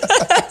did.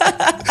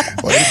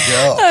 Way to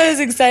go. I was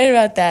excited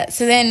about that.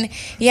 So then,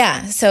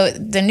 so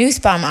the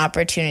Nussbaum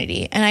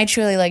opportunity, and I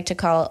truly like to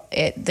call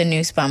it the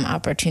Nussbaum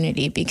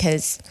opportunity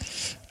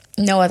because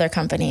no other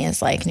company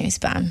is like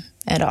Nussbaum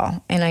at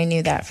all. And I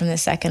knew that from the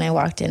second I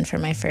walked in for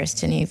my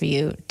first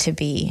interview to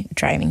be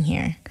driving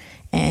here.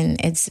 And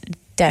it's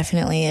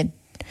definitely a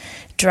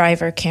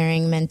driver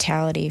caring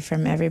mentality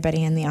from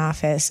everybody in the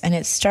office. And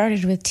it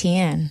started with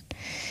Tian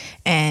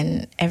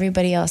and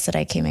everybody else that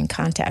I came in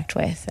contact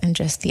with and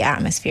just the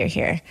atmosphere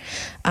here.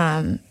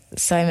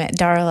 So I met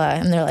Darla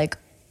and they're like,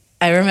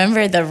 I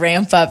remember the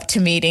ramp up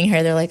to meeting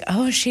her. They're like,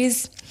 oh,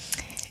 she's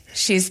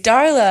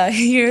Darla.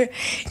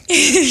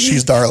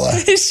 She's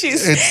Darla.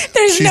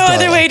 There's no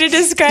other way to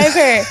describe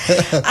her.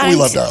 We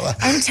love Darla.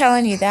 I'm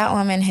telling you, that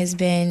woman has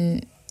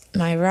been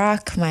my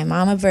rock, my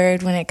mama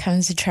bird when it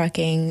comes to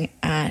trucking.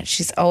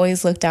 She's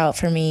always looked out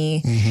for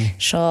me. Mm-hmm.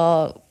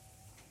 She'll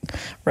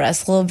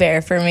wrestle a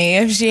bear for me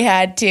if she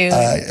had to.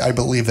 I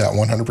believe that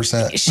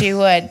 100%. She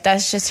would.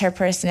 That's just her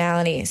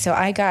personality. So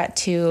I got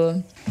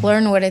to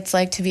learn what it's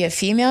like to be a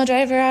female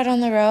driver out on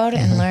the road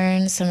and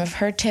learn some of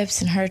her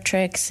tips and her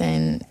tricks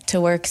and to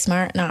work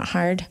smart, not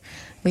hard.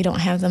 We don't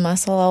have the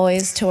muscle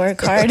always to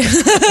work hard.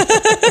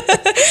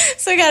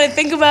 So I got to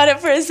think about it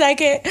for a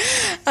second.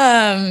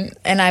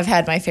 And I've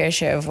had my fair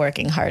share of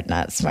working hard,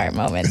 not smart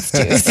moments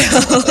too. So.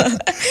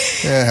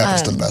 Yeah, it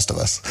happens to the best of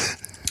us.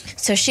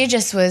 So she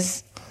just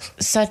was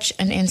such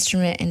an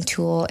instrument and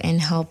tool in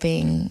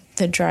helping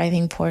the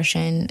driving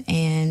portion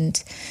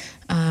and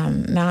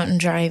mountain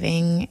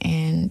driving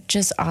and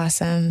just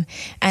awesome.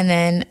 And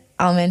then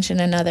I'll mention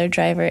another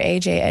driver,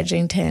 AJ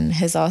Edgington,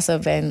 has also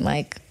been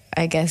like,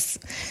 I guess,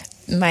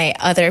 my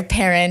other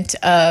parent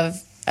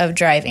of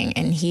driving.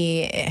 And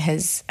he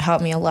has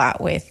helped me a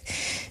lot with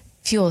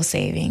fuel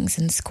savings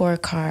and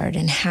scorecard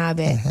and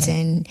habits.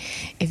 And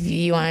if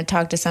you want to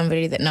talk to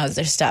somebody that knows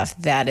their stuff,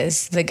 that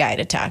is the guy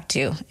to talk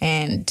to.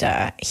 And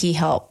he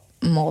helped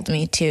mold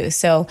me too.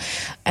 So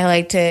I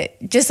like to,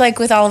 just like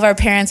with all of our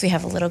parents, we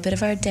have a little bit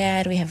of our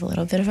dad, we have a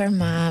little bit of our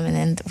mom, and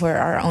then we're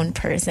our own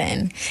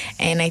person.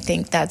 And I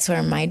think that's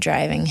where my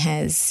driving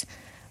has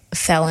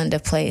fell into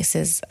place,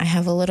 is I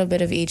have a little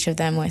bit of each of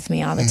them with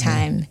me all the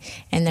time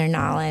and their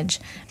knowledge.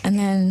 And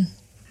then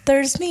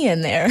there's me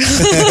in there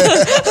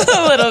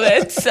a little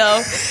bit.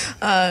 So,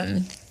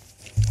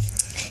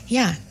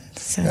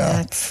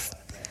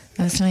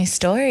 that's my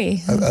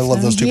story. I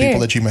love those two people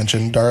that you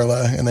mentioned,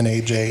 Darla and then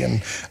AJ.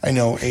 And I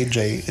know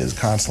AJ is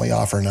constantly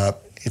offering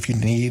up, if you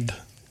need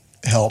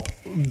help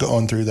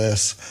going through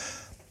this,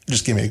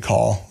 just give me a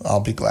call.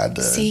 I'll be glad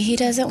to. See, he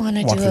doesn't want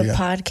to do a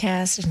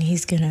podcast, and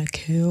he's going to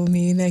kill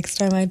me next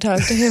time I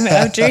talk to him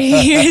after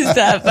he hears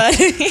that. But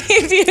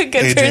he'd be a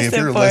good AJ, person if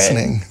you're for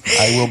listening, it.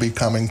 I will be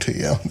coming to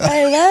you.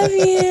 I love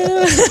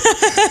you.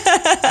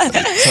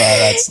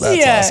 So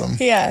that's awesome.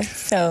 Yeah.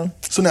 So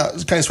now,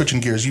 kind of switching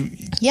gears.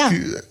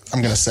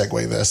 I'm going to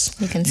segue this.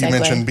 You can segue. You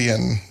mentioned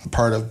being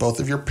part of both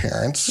of your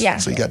parents. Yeah.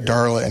 So you got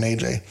Darla and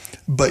AJ.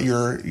 But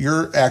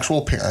your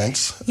actual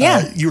parents,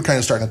 you were kind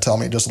of starting to tell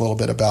me just a little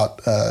bit about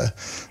the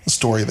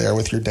story there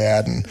with your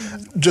dad, and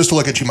just to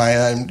look at you,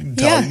 Maya, and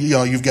tell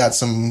you've got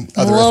some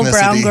other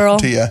ethnicity brown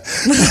to you.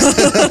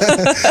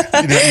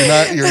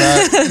 You're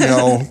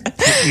not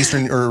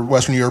Eastern or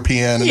Western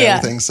European and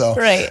everything. So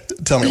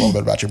tell me a little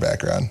bit about your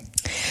background.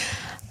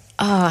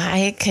 Oh,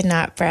 I could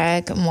not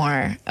brag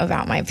more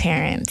about my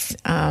parents.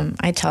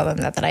 I tell them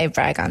that I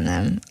brag on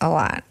them a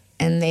lot.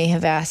 And they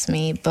have asked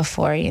me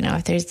before,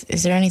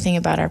 is there anything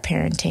about our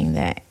parenting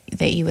that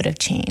you would have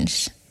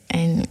changed?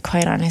 And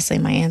quite honestly,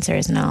 my answer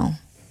is no.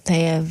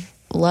 They have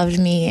loved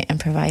me and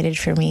provided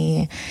for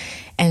me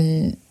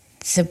and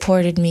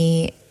supported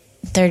me.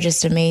 They're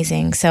just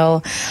amazing.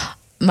 So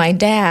my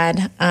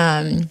dad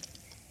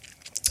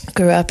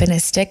grew up in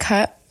a stick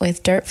hut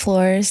with dirt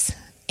floors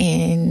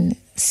in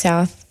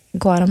South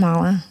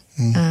Guatemala.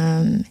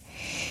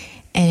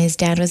 his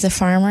dad was a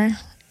farmer,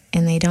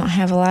 and they don't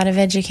have a lot of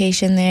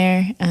education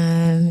there.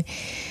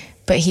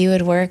 But he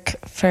would work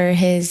for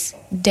his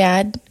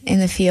dad in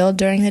the field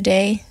during the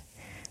day.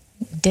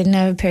 Didn't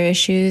have a pair of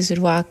shoes, would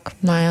walk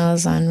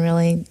miles on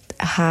really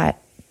hot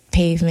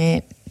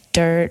pavement,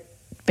 dirt,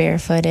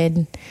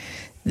 barefooted.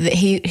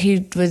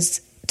 He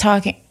was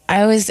talking.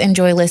 I always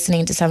enjoy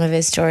listening to some of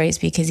his stories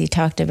because he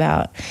talked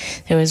about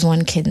there was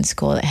one kid in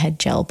school that had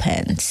gel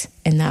pens,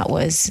 and that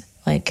was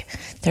like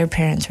their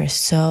parents were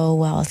so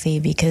wealthy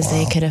because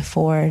they could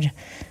afford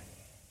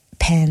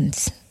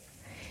pens.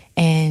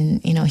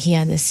 And, you know, he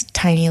had this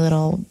tiny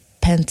little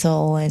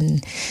pencil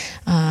and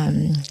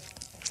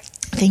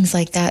things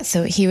like that.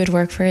 So he would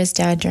work for his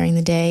dad during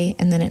the day,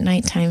 and then at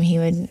nighttime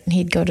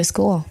he'd go to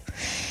school,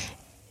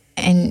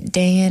 and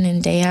day in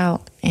and day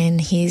out.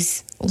 And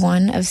he's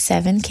one of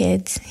 7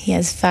 kids. He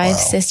has 5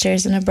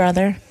 sisters and a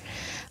brother.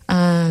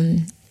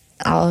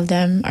 All of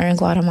them are in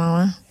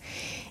Guatemala.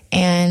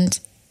 And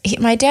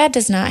my dad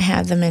does not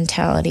have the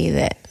mentality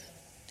that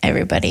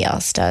everybody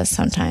else does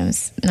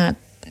sometimes.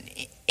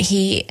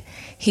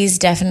 He's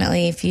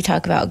definitely, if you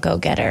talk about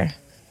go-getter,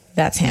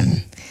 that's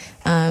him.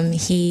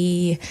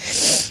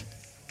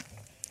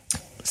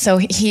 So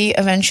he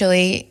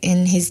eventually,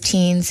 in his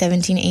teens,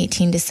 17,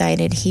 18,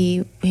 decided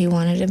he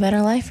wanted a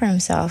better life for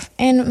himself.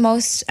 And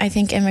most, I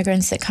think,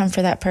 immigrants that come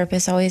for that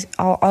purpose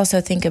also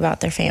think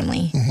about their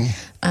family.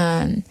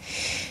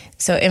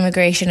 So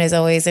immigration is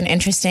always an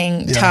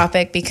interesting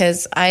topic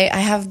because I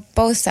have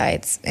both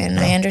sides, and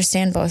I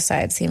understand both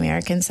sides, the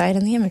American side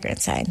and the immigrant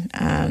side.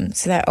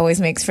 So that always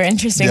makes for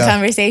interesting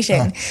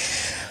conversation.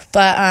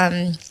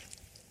 But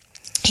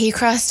he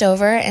crossed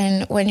over,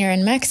 and when you're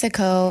in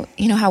Mexico,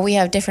 you know how we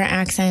have different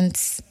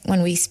accents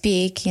when we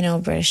speak, you know,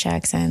 British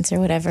accents or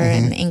whatever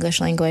in the English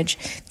language.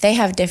 They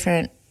have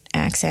different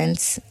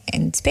accents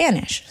in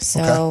Spanish.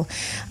 So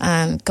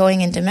going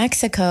into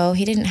Mexico,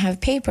 he didn't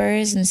have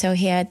papers, and so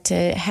he had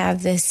to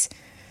have this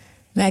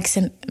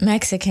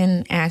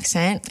Mexican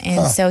accent.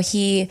 And so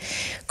he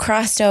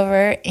crossed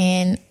over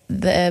in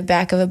the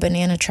back of a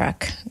banana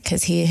truck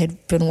because he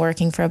had been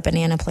working for a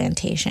banana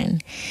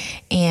plantation.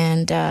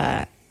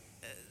 And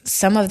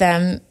some of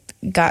them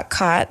got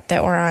caught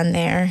that were on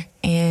there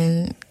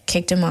and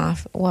kicked him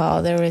off.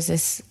 Well, there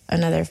was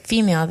another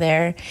female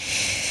there,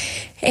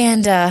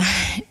 and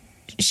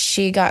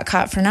she got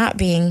caught for not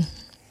being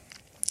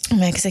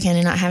Mexican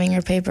and not having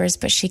her papers,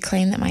 but she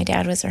claimed that my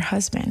dad was her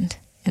husband.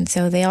 And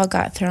so they all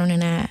got thrown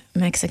in a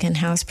Mexican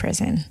house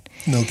prison.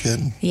 No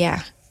kidding.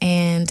 Yeah.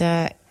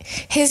 And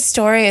his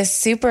story is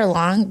super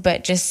long,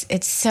 but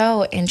it's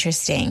so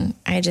interesting.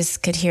 I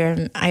just could hear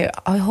him. I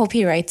hope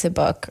he writes a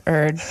book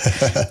or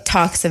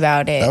talks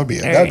about it. That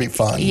would be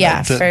fun.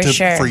 Yeah, for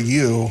sure. For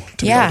you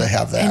to be able to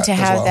have that. And to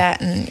have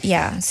that. And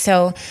yeah.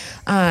 So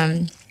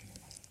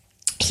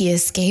he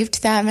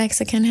escaped that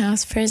Mexican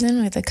house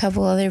prison with a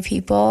couple other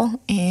people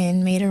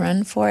and made a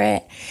run for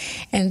it.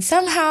 And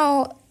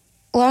somehow,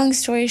 long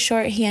story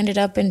short, he ended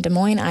up in Des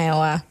Moines,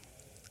 Iowa.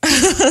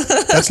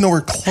 That's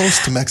nowhere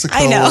close to Mexico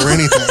I know. or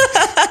anything.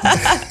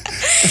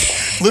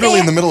 Literally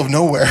in the middle of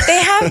nowhere.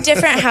 They have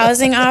different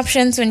housing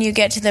options when you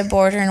get to the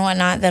border and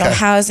whatnot that'll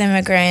house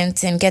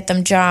immigrants and get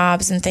them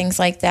jobs and things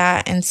like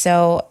that. And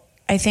so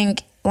I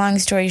think, long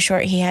story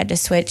short, he had to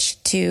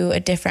switch to a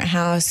different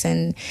house.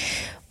 And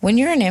when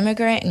you're an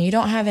immigrant and you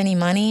don't have any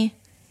money,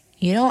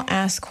 you don't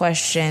ask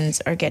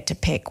questions or get to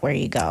pick where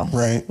you go.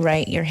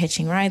 Right? You're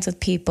hitching rides with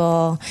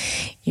people.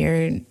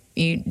 You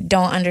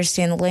don't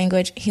understand the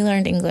language. He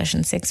learned English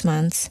in 6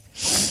 months.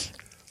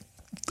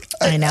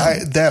 I know.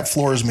 That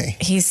floors me.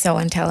 He's so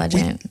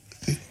intelligent.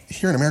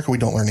 Here in America, we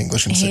don't learn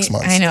English in 6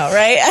 months. I know,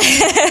 right?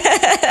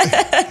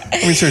 I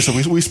mean,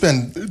 seriously, we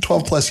spend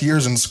 12 plus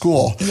years in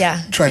school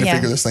trying to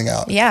figure this thing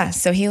out. Yeah,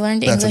 so he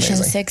learned English amazing.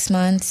 in 6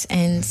 months,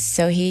 and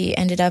so he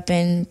ended up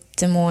in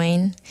Des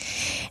Moines.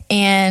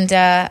 And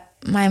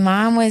my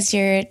mom was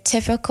your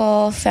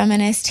typical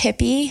feminist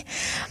hippie,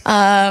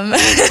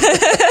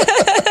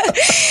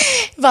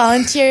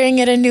 volunteering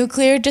at a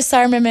nuclear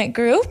disarmament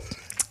group.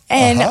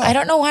 And I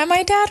don't know why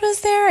my dad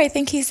was there. I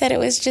think he said it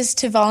was just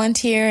to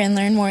volunteer and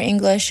learn more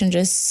English and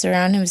just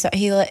surround himself.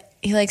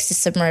 He likes to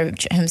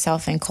submerge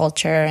himself in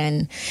culture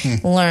and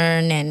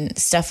learn and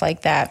stuff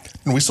like that.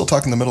 And we still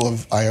talk in the middle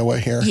of Iowa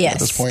here at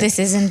this point? Yes,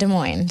 this is in Des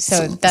Moines.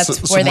 So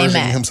that's where they met.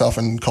 Submerging himself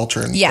in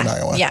culture in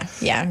Iowa.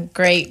 Yeah.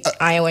 Great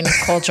Iowan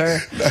culture.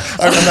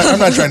 I'm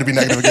not trying to be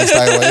negative against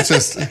Iowa. It's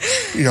just,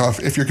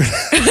 if you're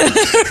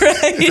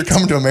if you're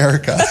coming to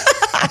America.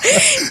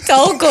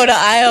 Don't go to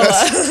Iowa.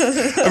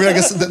 I mean, I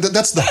guess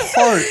that's the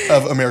heart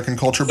of American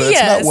culture, but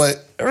it's not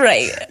what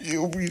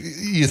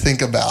you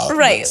think about.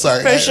 Right,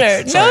 sorry, for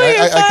sure. Sorry,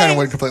 no, I kind of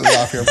went completely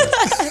off here. But.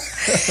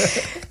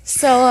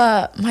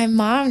 So my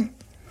mom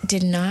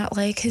did not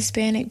like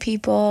Hispanic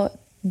people.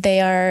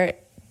 The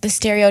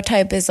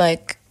stereotype is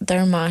like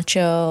they're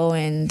macho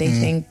and they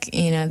think,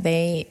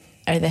 they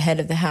are the head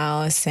of the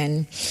house.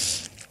 And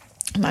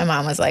my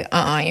mom was like,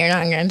 you're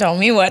not going to tell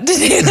me what to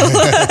do.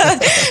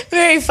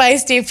 Very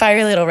feisty,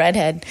 fiery little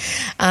redhead.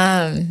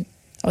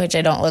 which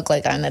I don't look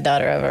like I'm the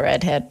daughter of a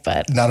redhead,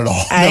 but not at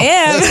all. I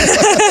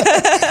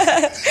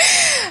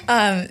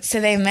am.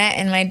 So they met,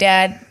 and my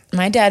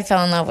dad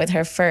fell in love with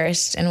her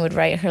first and would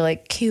write her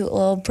like cute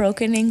little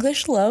broken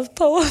English love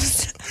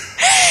poems,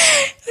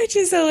 which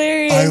is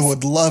hilarious. I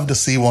would love to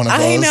see one of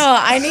those. I know.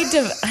 I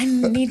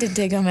need to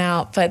dig them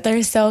out, but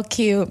they're so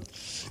cute.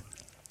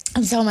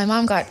 And so my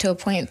mom got to a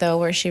point though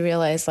where she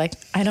realized, like,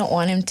 I don't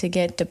want him to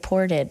get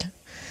deported.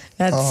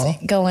 That's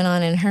going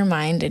on in her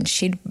mind, and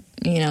she'd,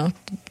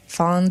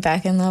 fallen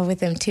back in love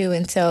with him too.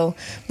 And so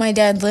my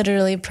dad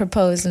literally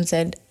proposed and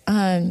said, "Do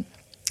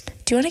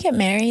you want to get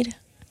married?"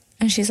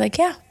 And she's like,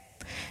 "Yeah."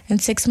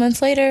 And 6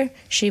 months later,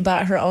 she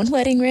bought her own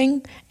wedding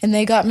ring, and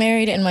they got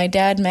married, and my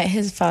dad met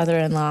his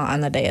father-in-law on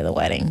the day of the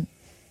wedding.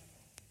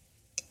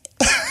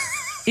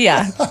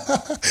 Yeah.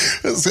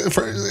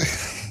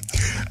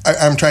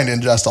 I'm trying to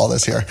ingest all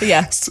this here.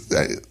 Yeah.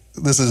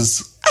 This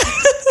is...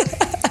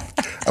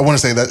 I want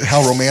to say that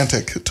how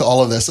romantic to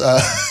all of this.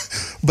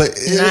 But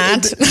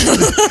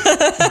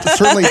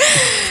certainly,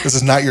 this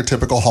is not your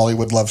typical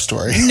Hollywood love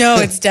story. No,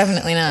 it's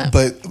definitely not.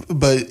 But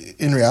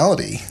in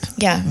reality,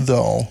 yeah,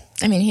 though,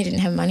 I mean, he didn't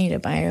have money to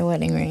buy her a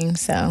wedding ring,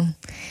 so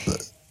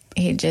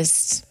he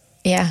just,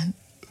 and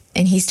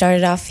he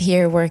started off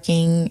here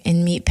working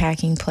in meat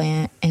packing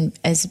plant and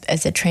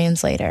as a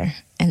translator,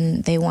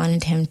 and they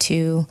wanted him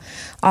to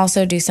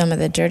also do some of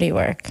the dirty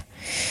work.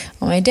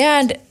 Well, my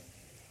dad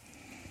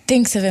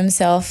thinks of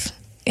himself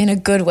in a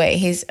good way.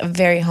 He's a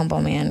very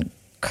humble man,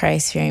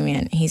 Christ-fearing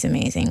man. He's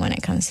amazing when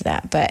it comes to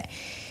that. But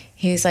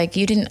he was like,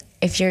 if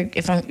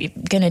I'm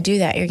going to do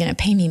that, you're going to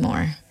pay me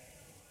more.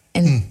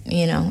 And,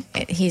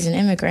 he's an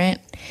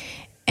immigrant,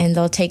 and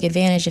they'll take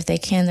advantage if they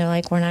can. They're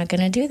like, we're not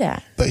going to do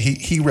that. But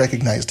he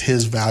recognized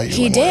his value.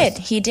 He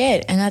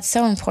did. And that's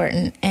so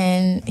important.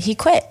 And he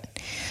quit.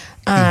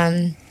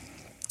 And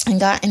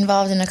got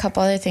involved in a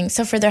couple other things.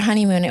 So for their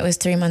honeymoon, it was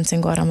 3 months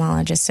in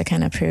Guatemala just to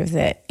kind of prove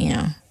that,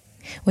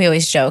 we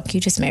always joke, you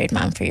just married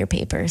Mom for your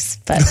papers,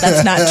 but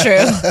that's not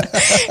true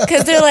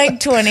because they're like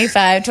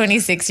 25,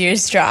 26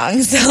 years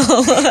strong. So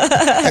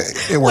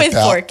it worked with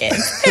out. 4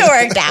 kids, it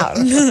worked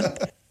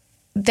out.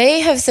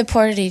 They have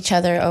supported each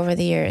other over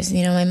the years.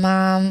 My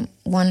mom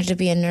wanted to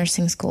be in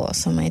nursing school,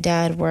 so my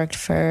dad worked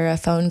for a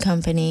phone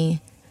company,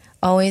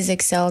 always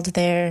excelled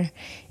there,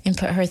 and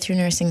put her through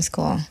nursing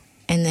school.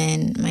 And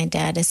then my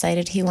dad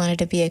decided he wanted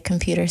to be a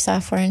computer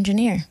software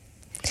engineer.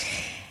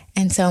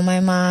 And so my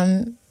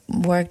mom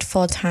worked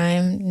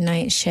full-time,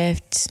 night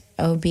shift,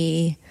 OB,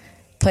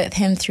 put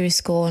him through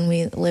school, and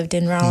we lived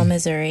in Rolla,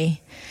 Missouri.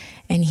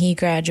 And he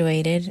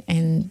graduated,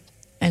 and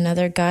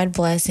another God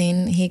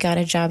blessing, he got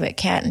a job at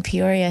CAT in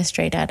Peoria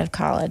straight out of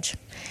college.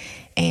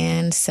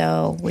 And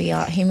so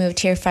he moved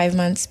here 5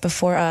 months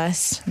before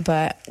us,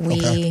 but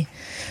we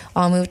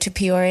all moved to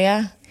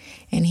Peoria,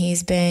 and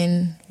he's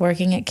been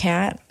working at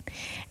CAT.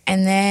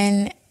 And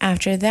then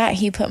after that,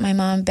 he put my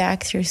mom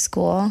back through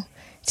school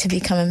to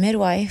become a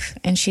midwife,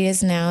 and she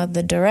is now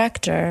the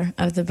director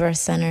of the birth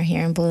center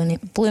here in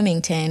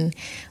Bloomington,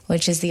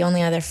 which is the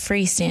only other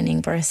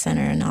freestanding birth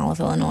center in all of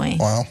Illinois.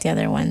 Wow. The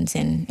other one's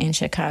in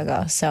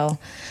Chicago. So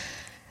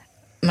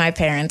my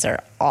parents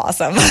are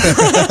awesome.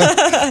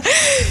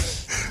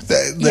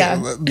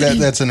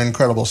 That's an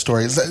incredible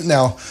story.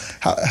 Now,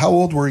 how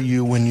old were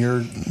you when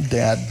your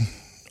dad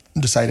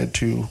decided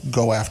to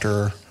go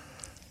after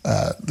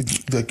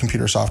the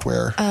computer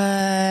software?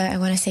 I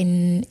want to say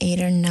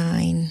 8 or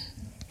 9.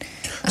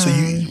 So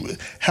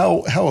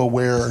how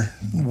aware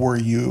were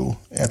you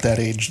at that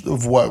age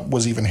of what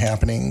was even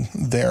happening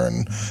there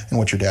and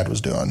what your dad was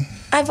doing?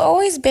 I've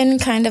always been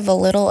kind of a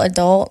little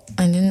adult.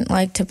 I didn't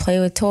like to play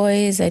with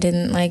toys. I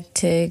didn't like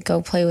to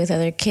go play with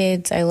other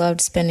kids. I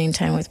loved spending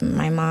time with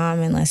my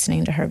mom and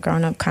listening to her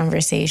grown-up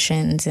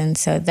conversations. And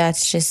so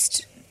that's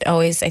just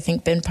always, I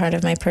think, been part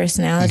of my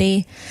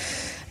personality.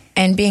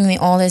 And being the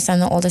oldest,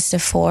 I'm the oldest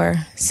of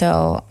 4.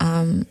 So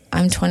I'm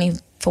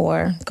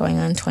 24, going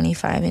on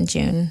 25 in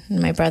June.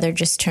 And my brother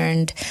just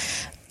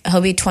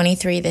he'll be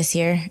 23 this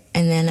year.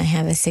 And then I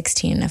have a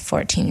 16 and a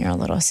 14-year-old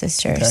little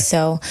sister. Okay.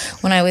 So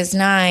when I was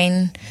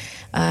 9,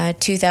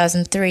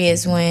 2003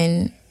 is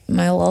when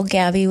my little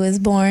Gabby was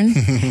born.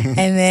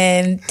 And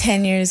then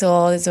 10 years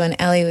old is when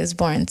Ellie was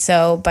born.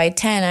 So by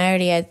 10, I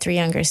already had 3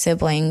 younger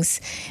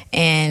siblings.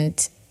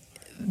 And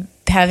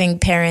having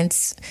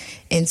parents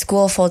in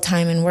school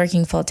full-time and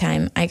working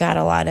full-time, I got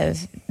a lot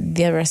of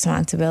the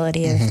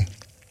responsibility of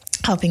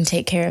helping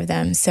take care of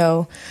them.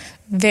 So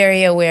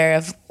very aware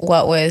of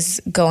what was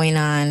going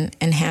on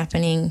and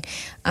happening.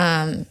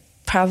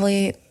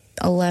 Probably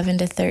 11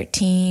 to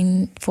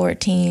 13,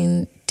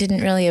 14,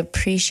 didn't really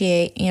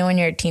appreciate, when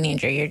you're a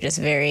teenager, you're just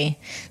they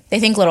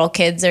think little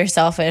kids are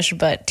selfish,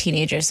 but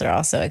teenagers are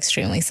also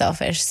extremely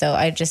selfish. So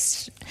I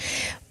just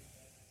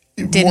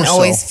didn't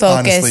always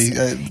focus. Honestly,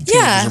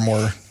 teenagers are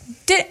more...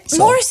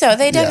 More so.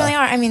 They definitely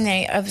are. I mean,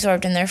 they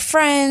absorbed in their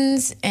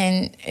friends.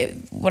 And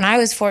when I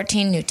was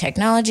 14, new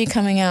technology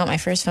coming out. My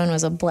first phone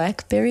was a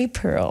BlackBerry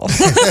Pearl.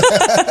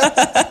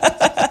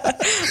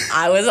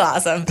 I was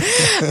awesome.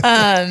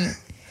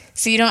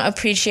 So you don't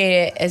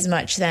appreciate it as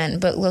much then,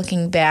 but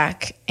looking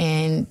back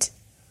and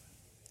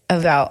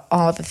about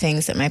all the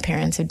things that my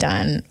parents have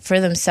done for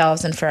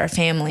themselves and for our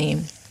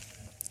family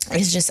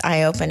is just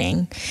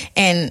eye-opening.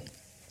 And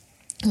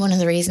one of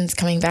the reasons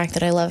coming back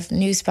that I love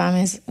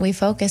Newsbomb is we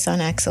focus on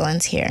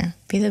excellence here.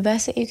 Be the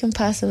best that you can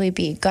possibly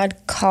be. God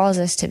calls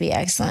us to be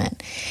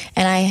excellent.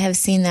 And I have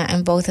seen that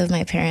in both of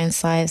my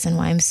parents' lives, and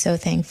why I'm so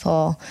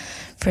thankful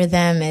for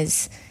them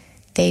is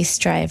they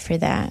strive for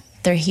that.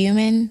 They're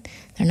human.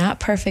 They're not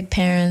perfect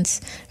parents.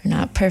 They're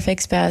not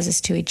perfect spouses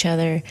to each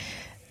other.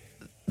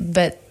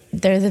 But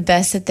they're the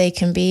best that they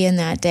can be in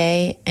that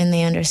day, and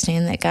they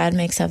understand that God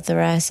makes up the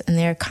rest, and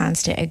they're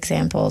constant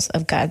examples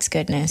of God's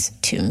goodness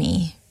to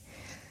me.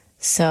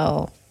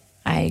 So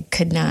I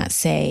could not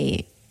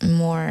say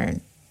more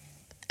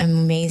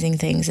amazing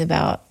things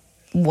about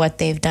what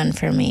they've done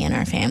for me and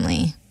our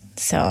family.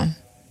 So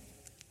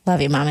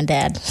love you, Mom and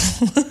Dad.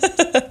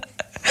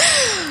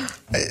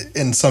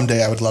 And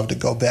someday I would love to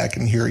go back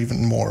and hear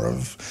even more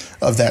of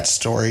that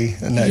story.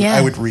 And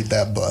I would read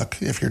that book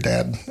if your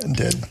dad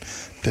did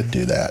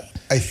do that.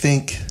 I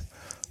think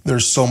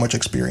there's so much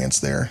experience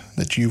there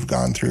that you've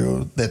gone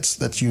through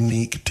that's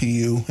unique to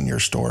you and your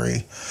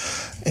story,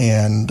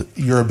 and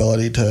your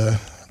ability to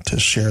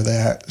share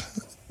that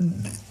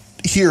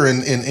here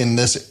in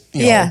this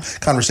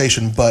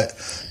conversation, but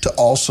to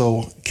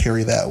also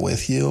carry that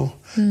with you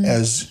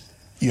as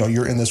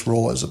you're in this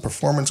role as a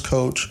performance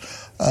coach,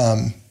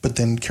 but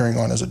then carrying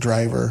on as a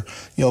driver.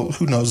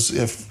 Who knows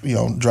if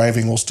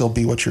driving will still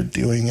be what you're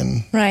doing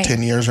in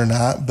 10 years or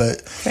not,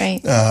 but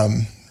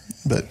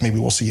but maybe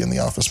we'll see you in the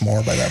office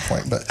more by that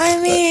point. But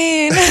I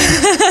mean,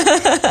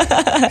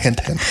 hint,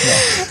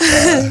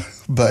 no.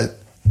 But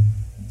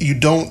you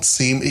don't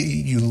seem.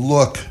 You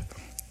look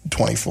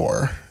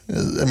 24. I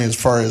mean, as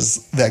far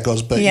as that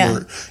goes, but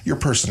your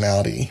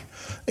personality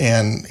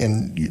and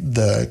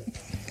the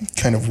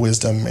kind of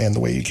wisdom and the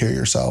way you carry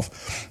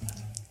yourself,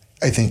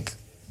 I think,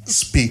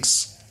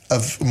 speaks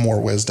of more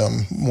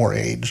wisdom, more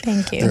age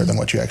there than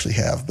what you actually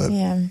have. But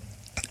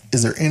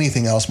is there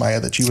anything else, Maya,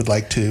 that you would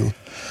like to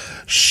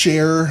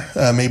share,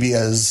 maybe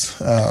as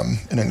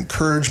an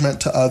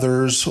encouragement to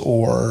others,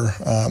 or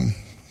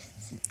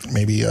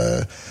maybe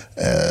a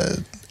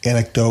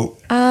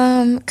anecdote?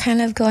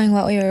 Kind of going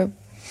what we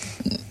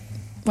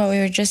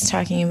were just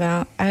talking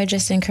about. I would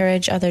just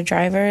encourage other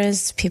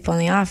drivers, people in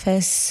the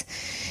office,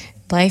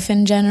 life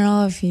in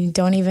general. If you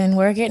don't even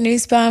work at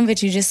Newsbomb,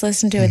 but you just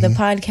listen to the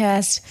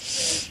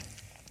podcast,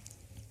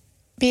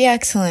 be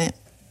excellent.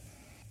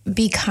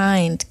 Be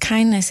kind.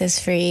 Kindness is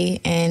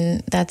free,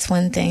 and that's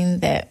one thing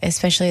that,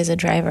 especially as a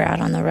driver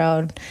out on the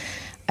road,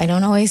 I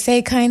don't always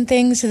say kind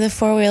things to the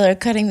four-wheeler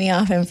cutting me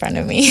off in front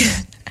of me.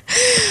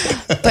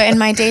 But in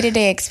my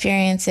day-to-day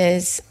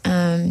experiences,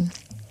 I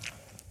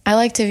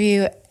like to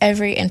view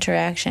every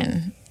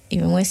interaction,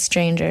 even with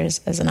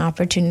strangers, as an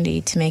opportunity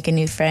to make a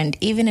new friend,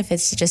 even if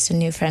it's just a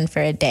new friend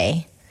for a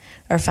day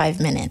or 5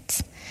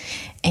 minutes.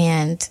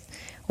 And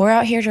we're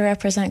out here to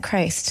represent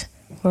Christ.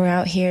 We're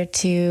out here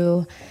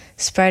to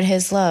spread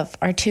his love.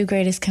 Our 2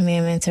 greatest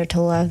commandments are to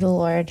love the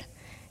Lord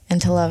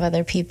and to love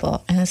other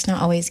people. And it's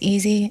not always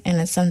easy, and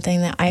it's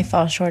something that I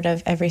fall short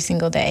of every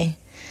single day.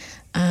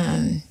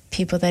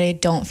 People that I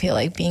don't feel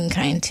like being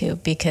kind to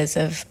because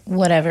of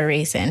whatever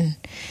reason.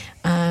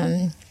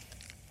 And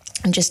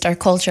just our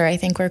culture, I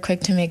think we're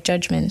quick to make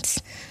judgments.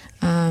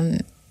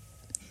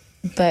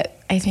 But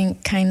I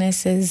think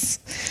kindness is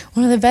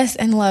one of the best,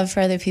 and love for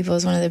other people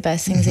is one of the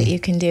best things that you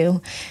can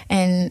do.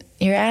 And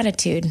your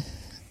attitude,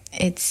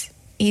 it's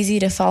easy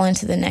to fall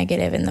into the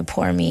negative and the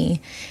poor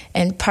me.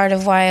 And part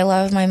of why I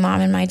love my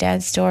mom and my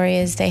dad's story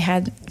is they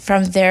had,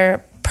 from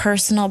their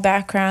personal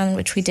background,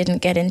 which we didn't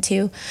get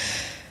into,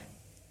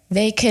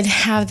 they could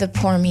have the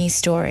poor me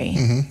story.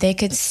 They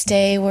could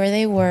stay where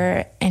they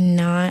were and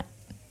not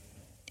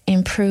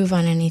improve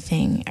on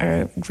anything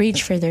or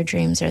reach for their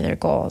dreams or their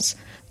goals.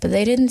 But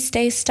they didn't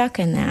stay stuck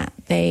in that.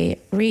 They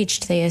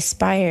reached, they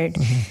aspired,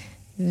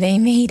 they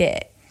made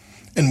it.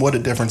 And what a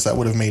difference that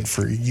would have made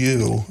for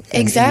you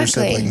and your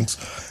siblings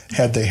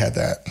had they had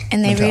that.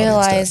 And they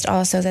realized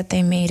also that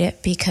they made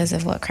it because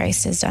of what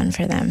Christ has done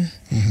for them.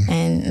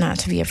 And not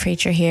to be a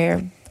preacher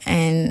here,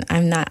 and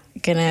I'm not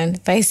gonna,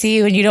 if I see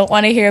you and you don't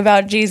want to hear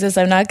about Jesus,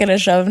 I'm not gonna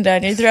shove him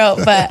down your throat.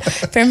 But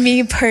for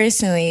me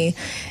personally,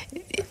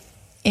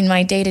 in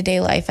my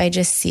day-to-day life, I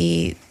just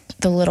see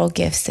the little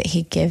gifts that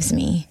he gives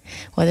me,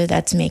 whether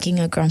that's making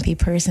a grumpy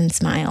person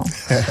smile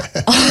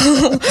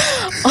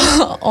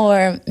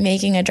or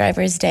making a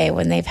driver's day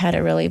when they've had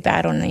a really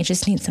bad one and they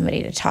just need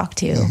somebody to talk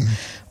to,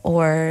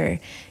 or,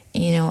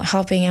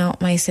 helping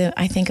out I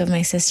think of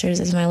my sisters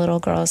as my little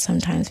girls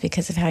sometimes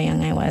because of how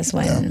young I was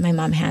when my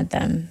mom had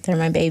them. They're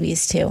my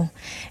babies too.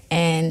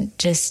 And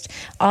just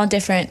all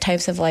different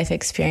types of life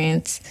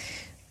experience.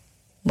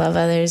 Love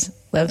others,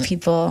 love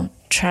people,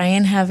 try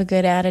and have a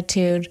good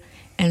attitude,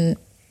 and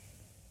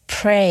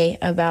pray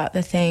about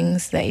the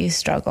things that you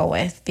struggle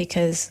with,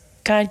 because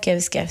God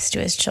gives gifts to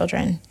his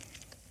children.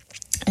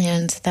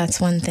 And that's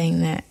one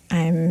thing that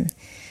I'm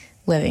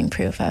living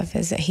proof of,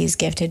 is that he's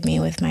gifted me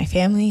with my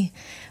family,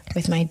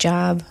 with my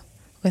job,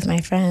 with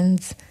my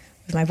friends,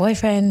 with my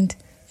boyfriend,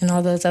 and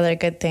all those other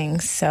good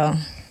things. So,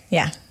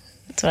 yeah,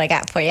 that's what I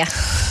got for you.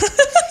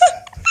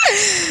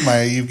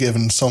 Maya, you've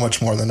given so much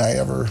more than I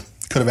ever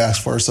could have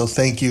asked for. So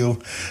thank you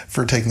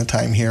for taking the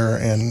time here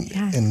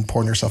and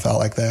pouring yourself out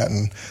like that.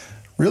 And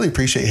really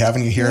appreciate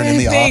having you here and in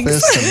the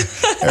office and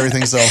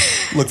everything. So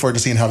look forward to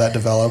seeing how that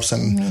develops.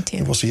 And Me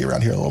too. We'll see you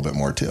around here a little bit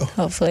more too.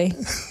 Hopefully.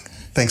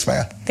 Thanks,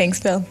 Maya. Thanks,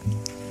 Bill.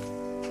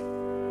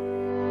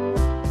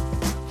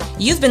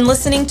 You've been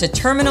listening to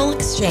Terminal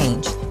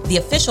Exchange, the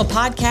official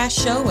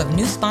podcast show of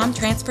Nussbaum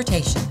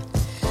Transportation.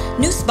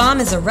 Nussbaum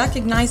is a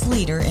recognized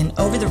leader in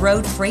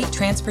over-the-road freight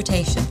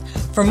transportation.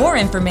 For more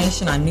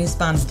information on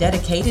Nussbaum's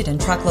dedicated and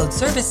truckload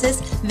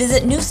services,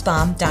 visit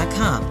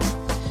nussbaum.com.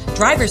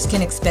 Drivers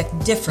can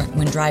expect different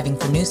when driving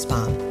for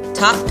Nussbaum.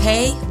 Top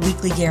pay,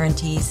 weekly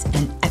guarantees,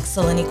 and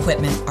excellent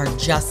equipment are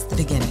just the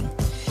beginning.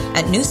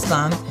 At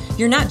Nussbaum,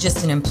 you're not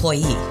just an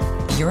employee,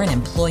 you're an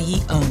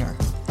employee owner.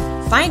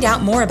 Find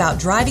out more about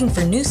driving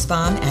for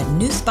Nussbaum at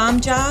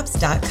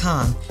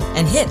nussbaumjobs.com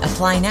and hit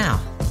apply now.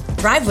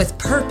 Drive with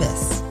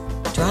purpose.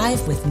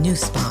 Drive with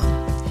Nussbaum.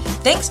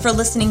 Thanks for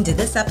listening to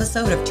this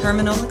episode of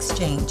Terminal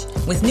Exchange.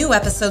 With new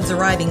episodes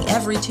arriving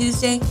every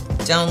Tuesday,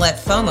 don't let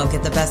FOMO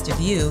get the best of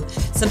you.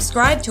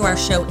 Subscribe to our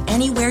show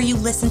anywhere you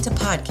listen to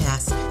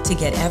podcasts to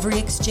get every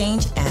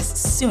exchange as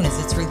soon as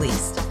it's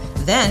released.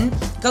 Then,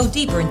 go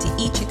deeper into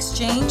each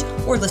exchange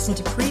or listen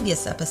to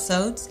previous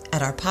episodes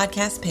at our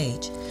podcast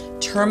page,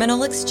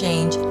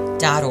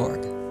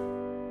 terminalexchange.org.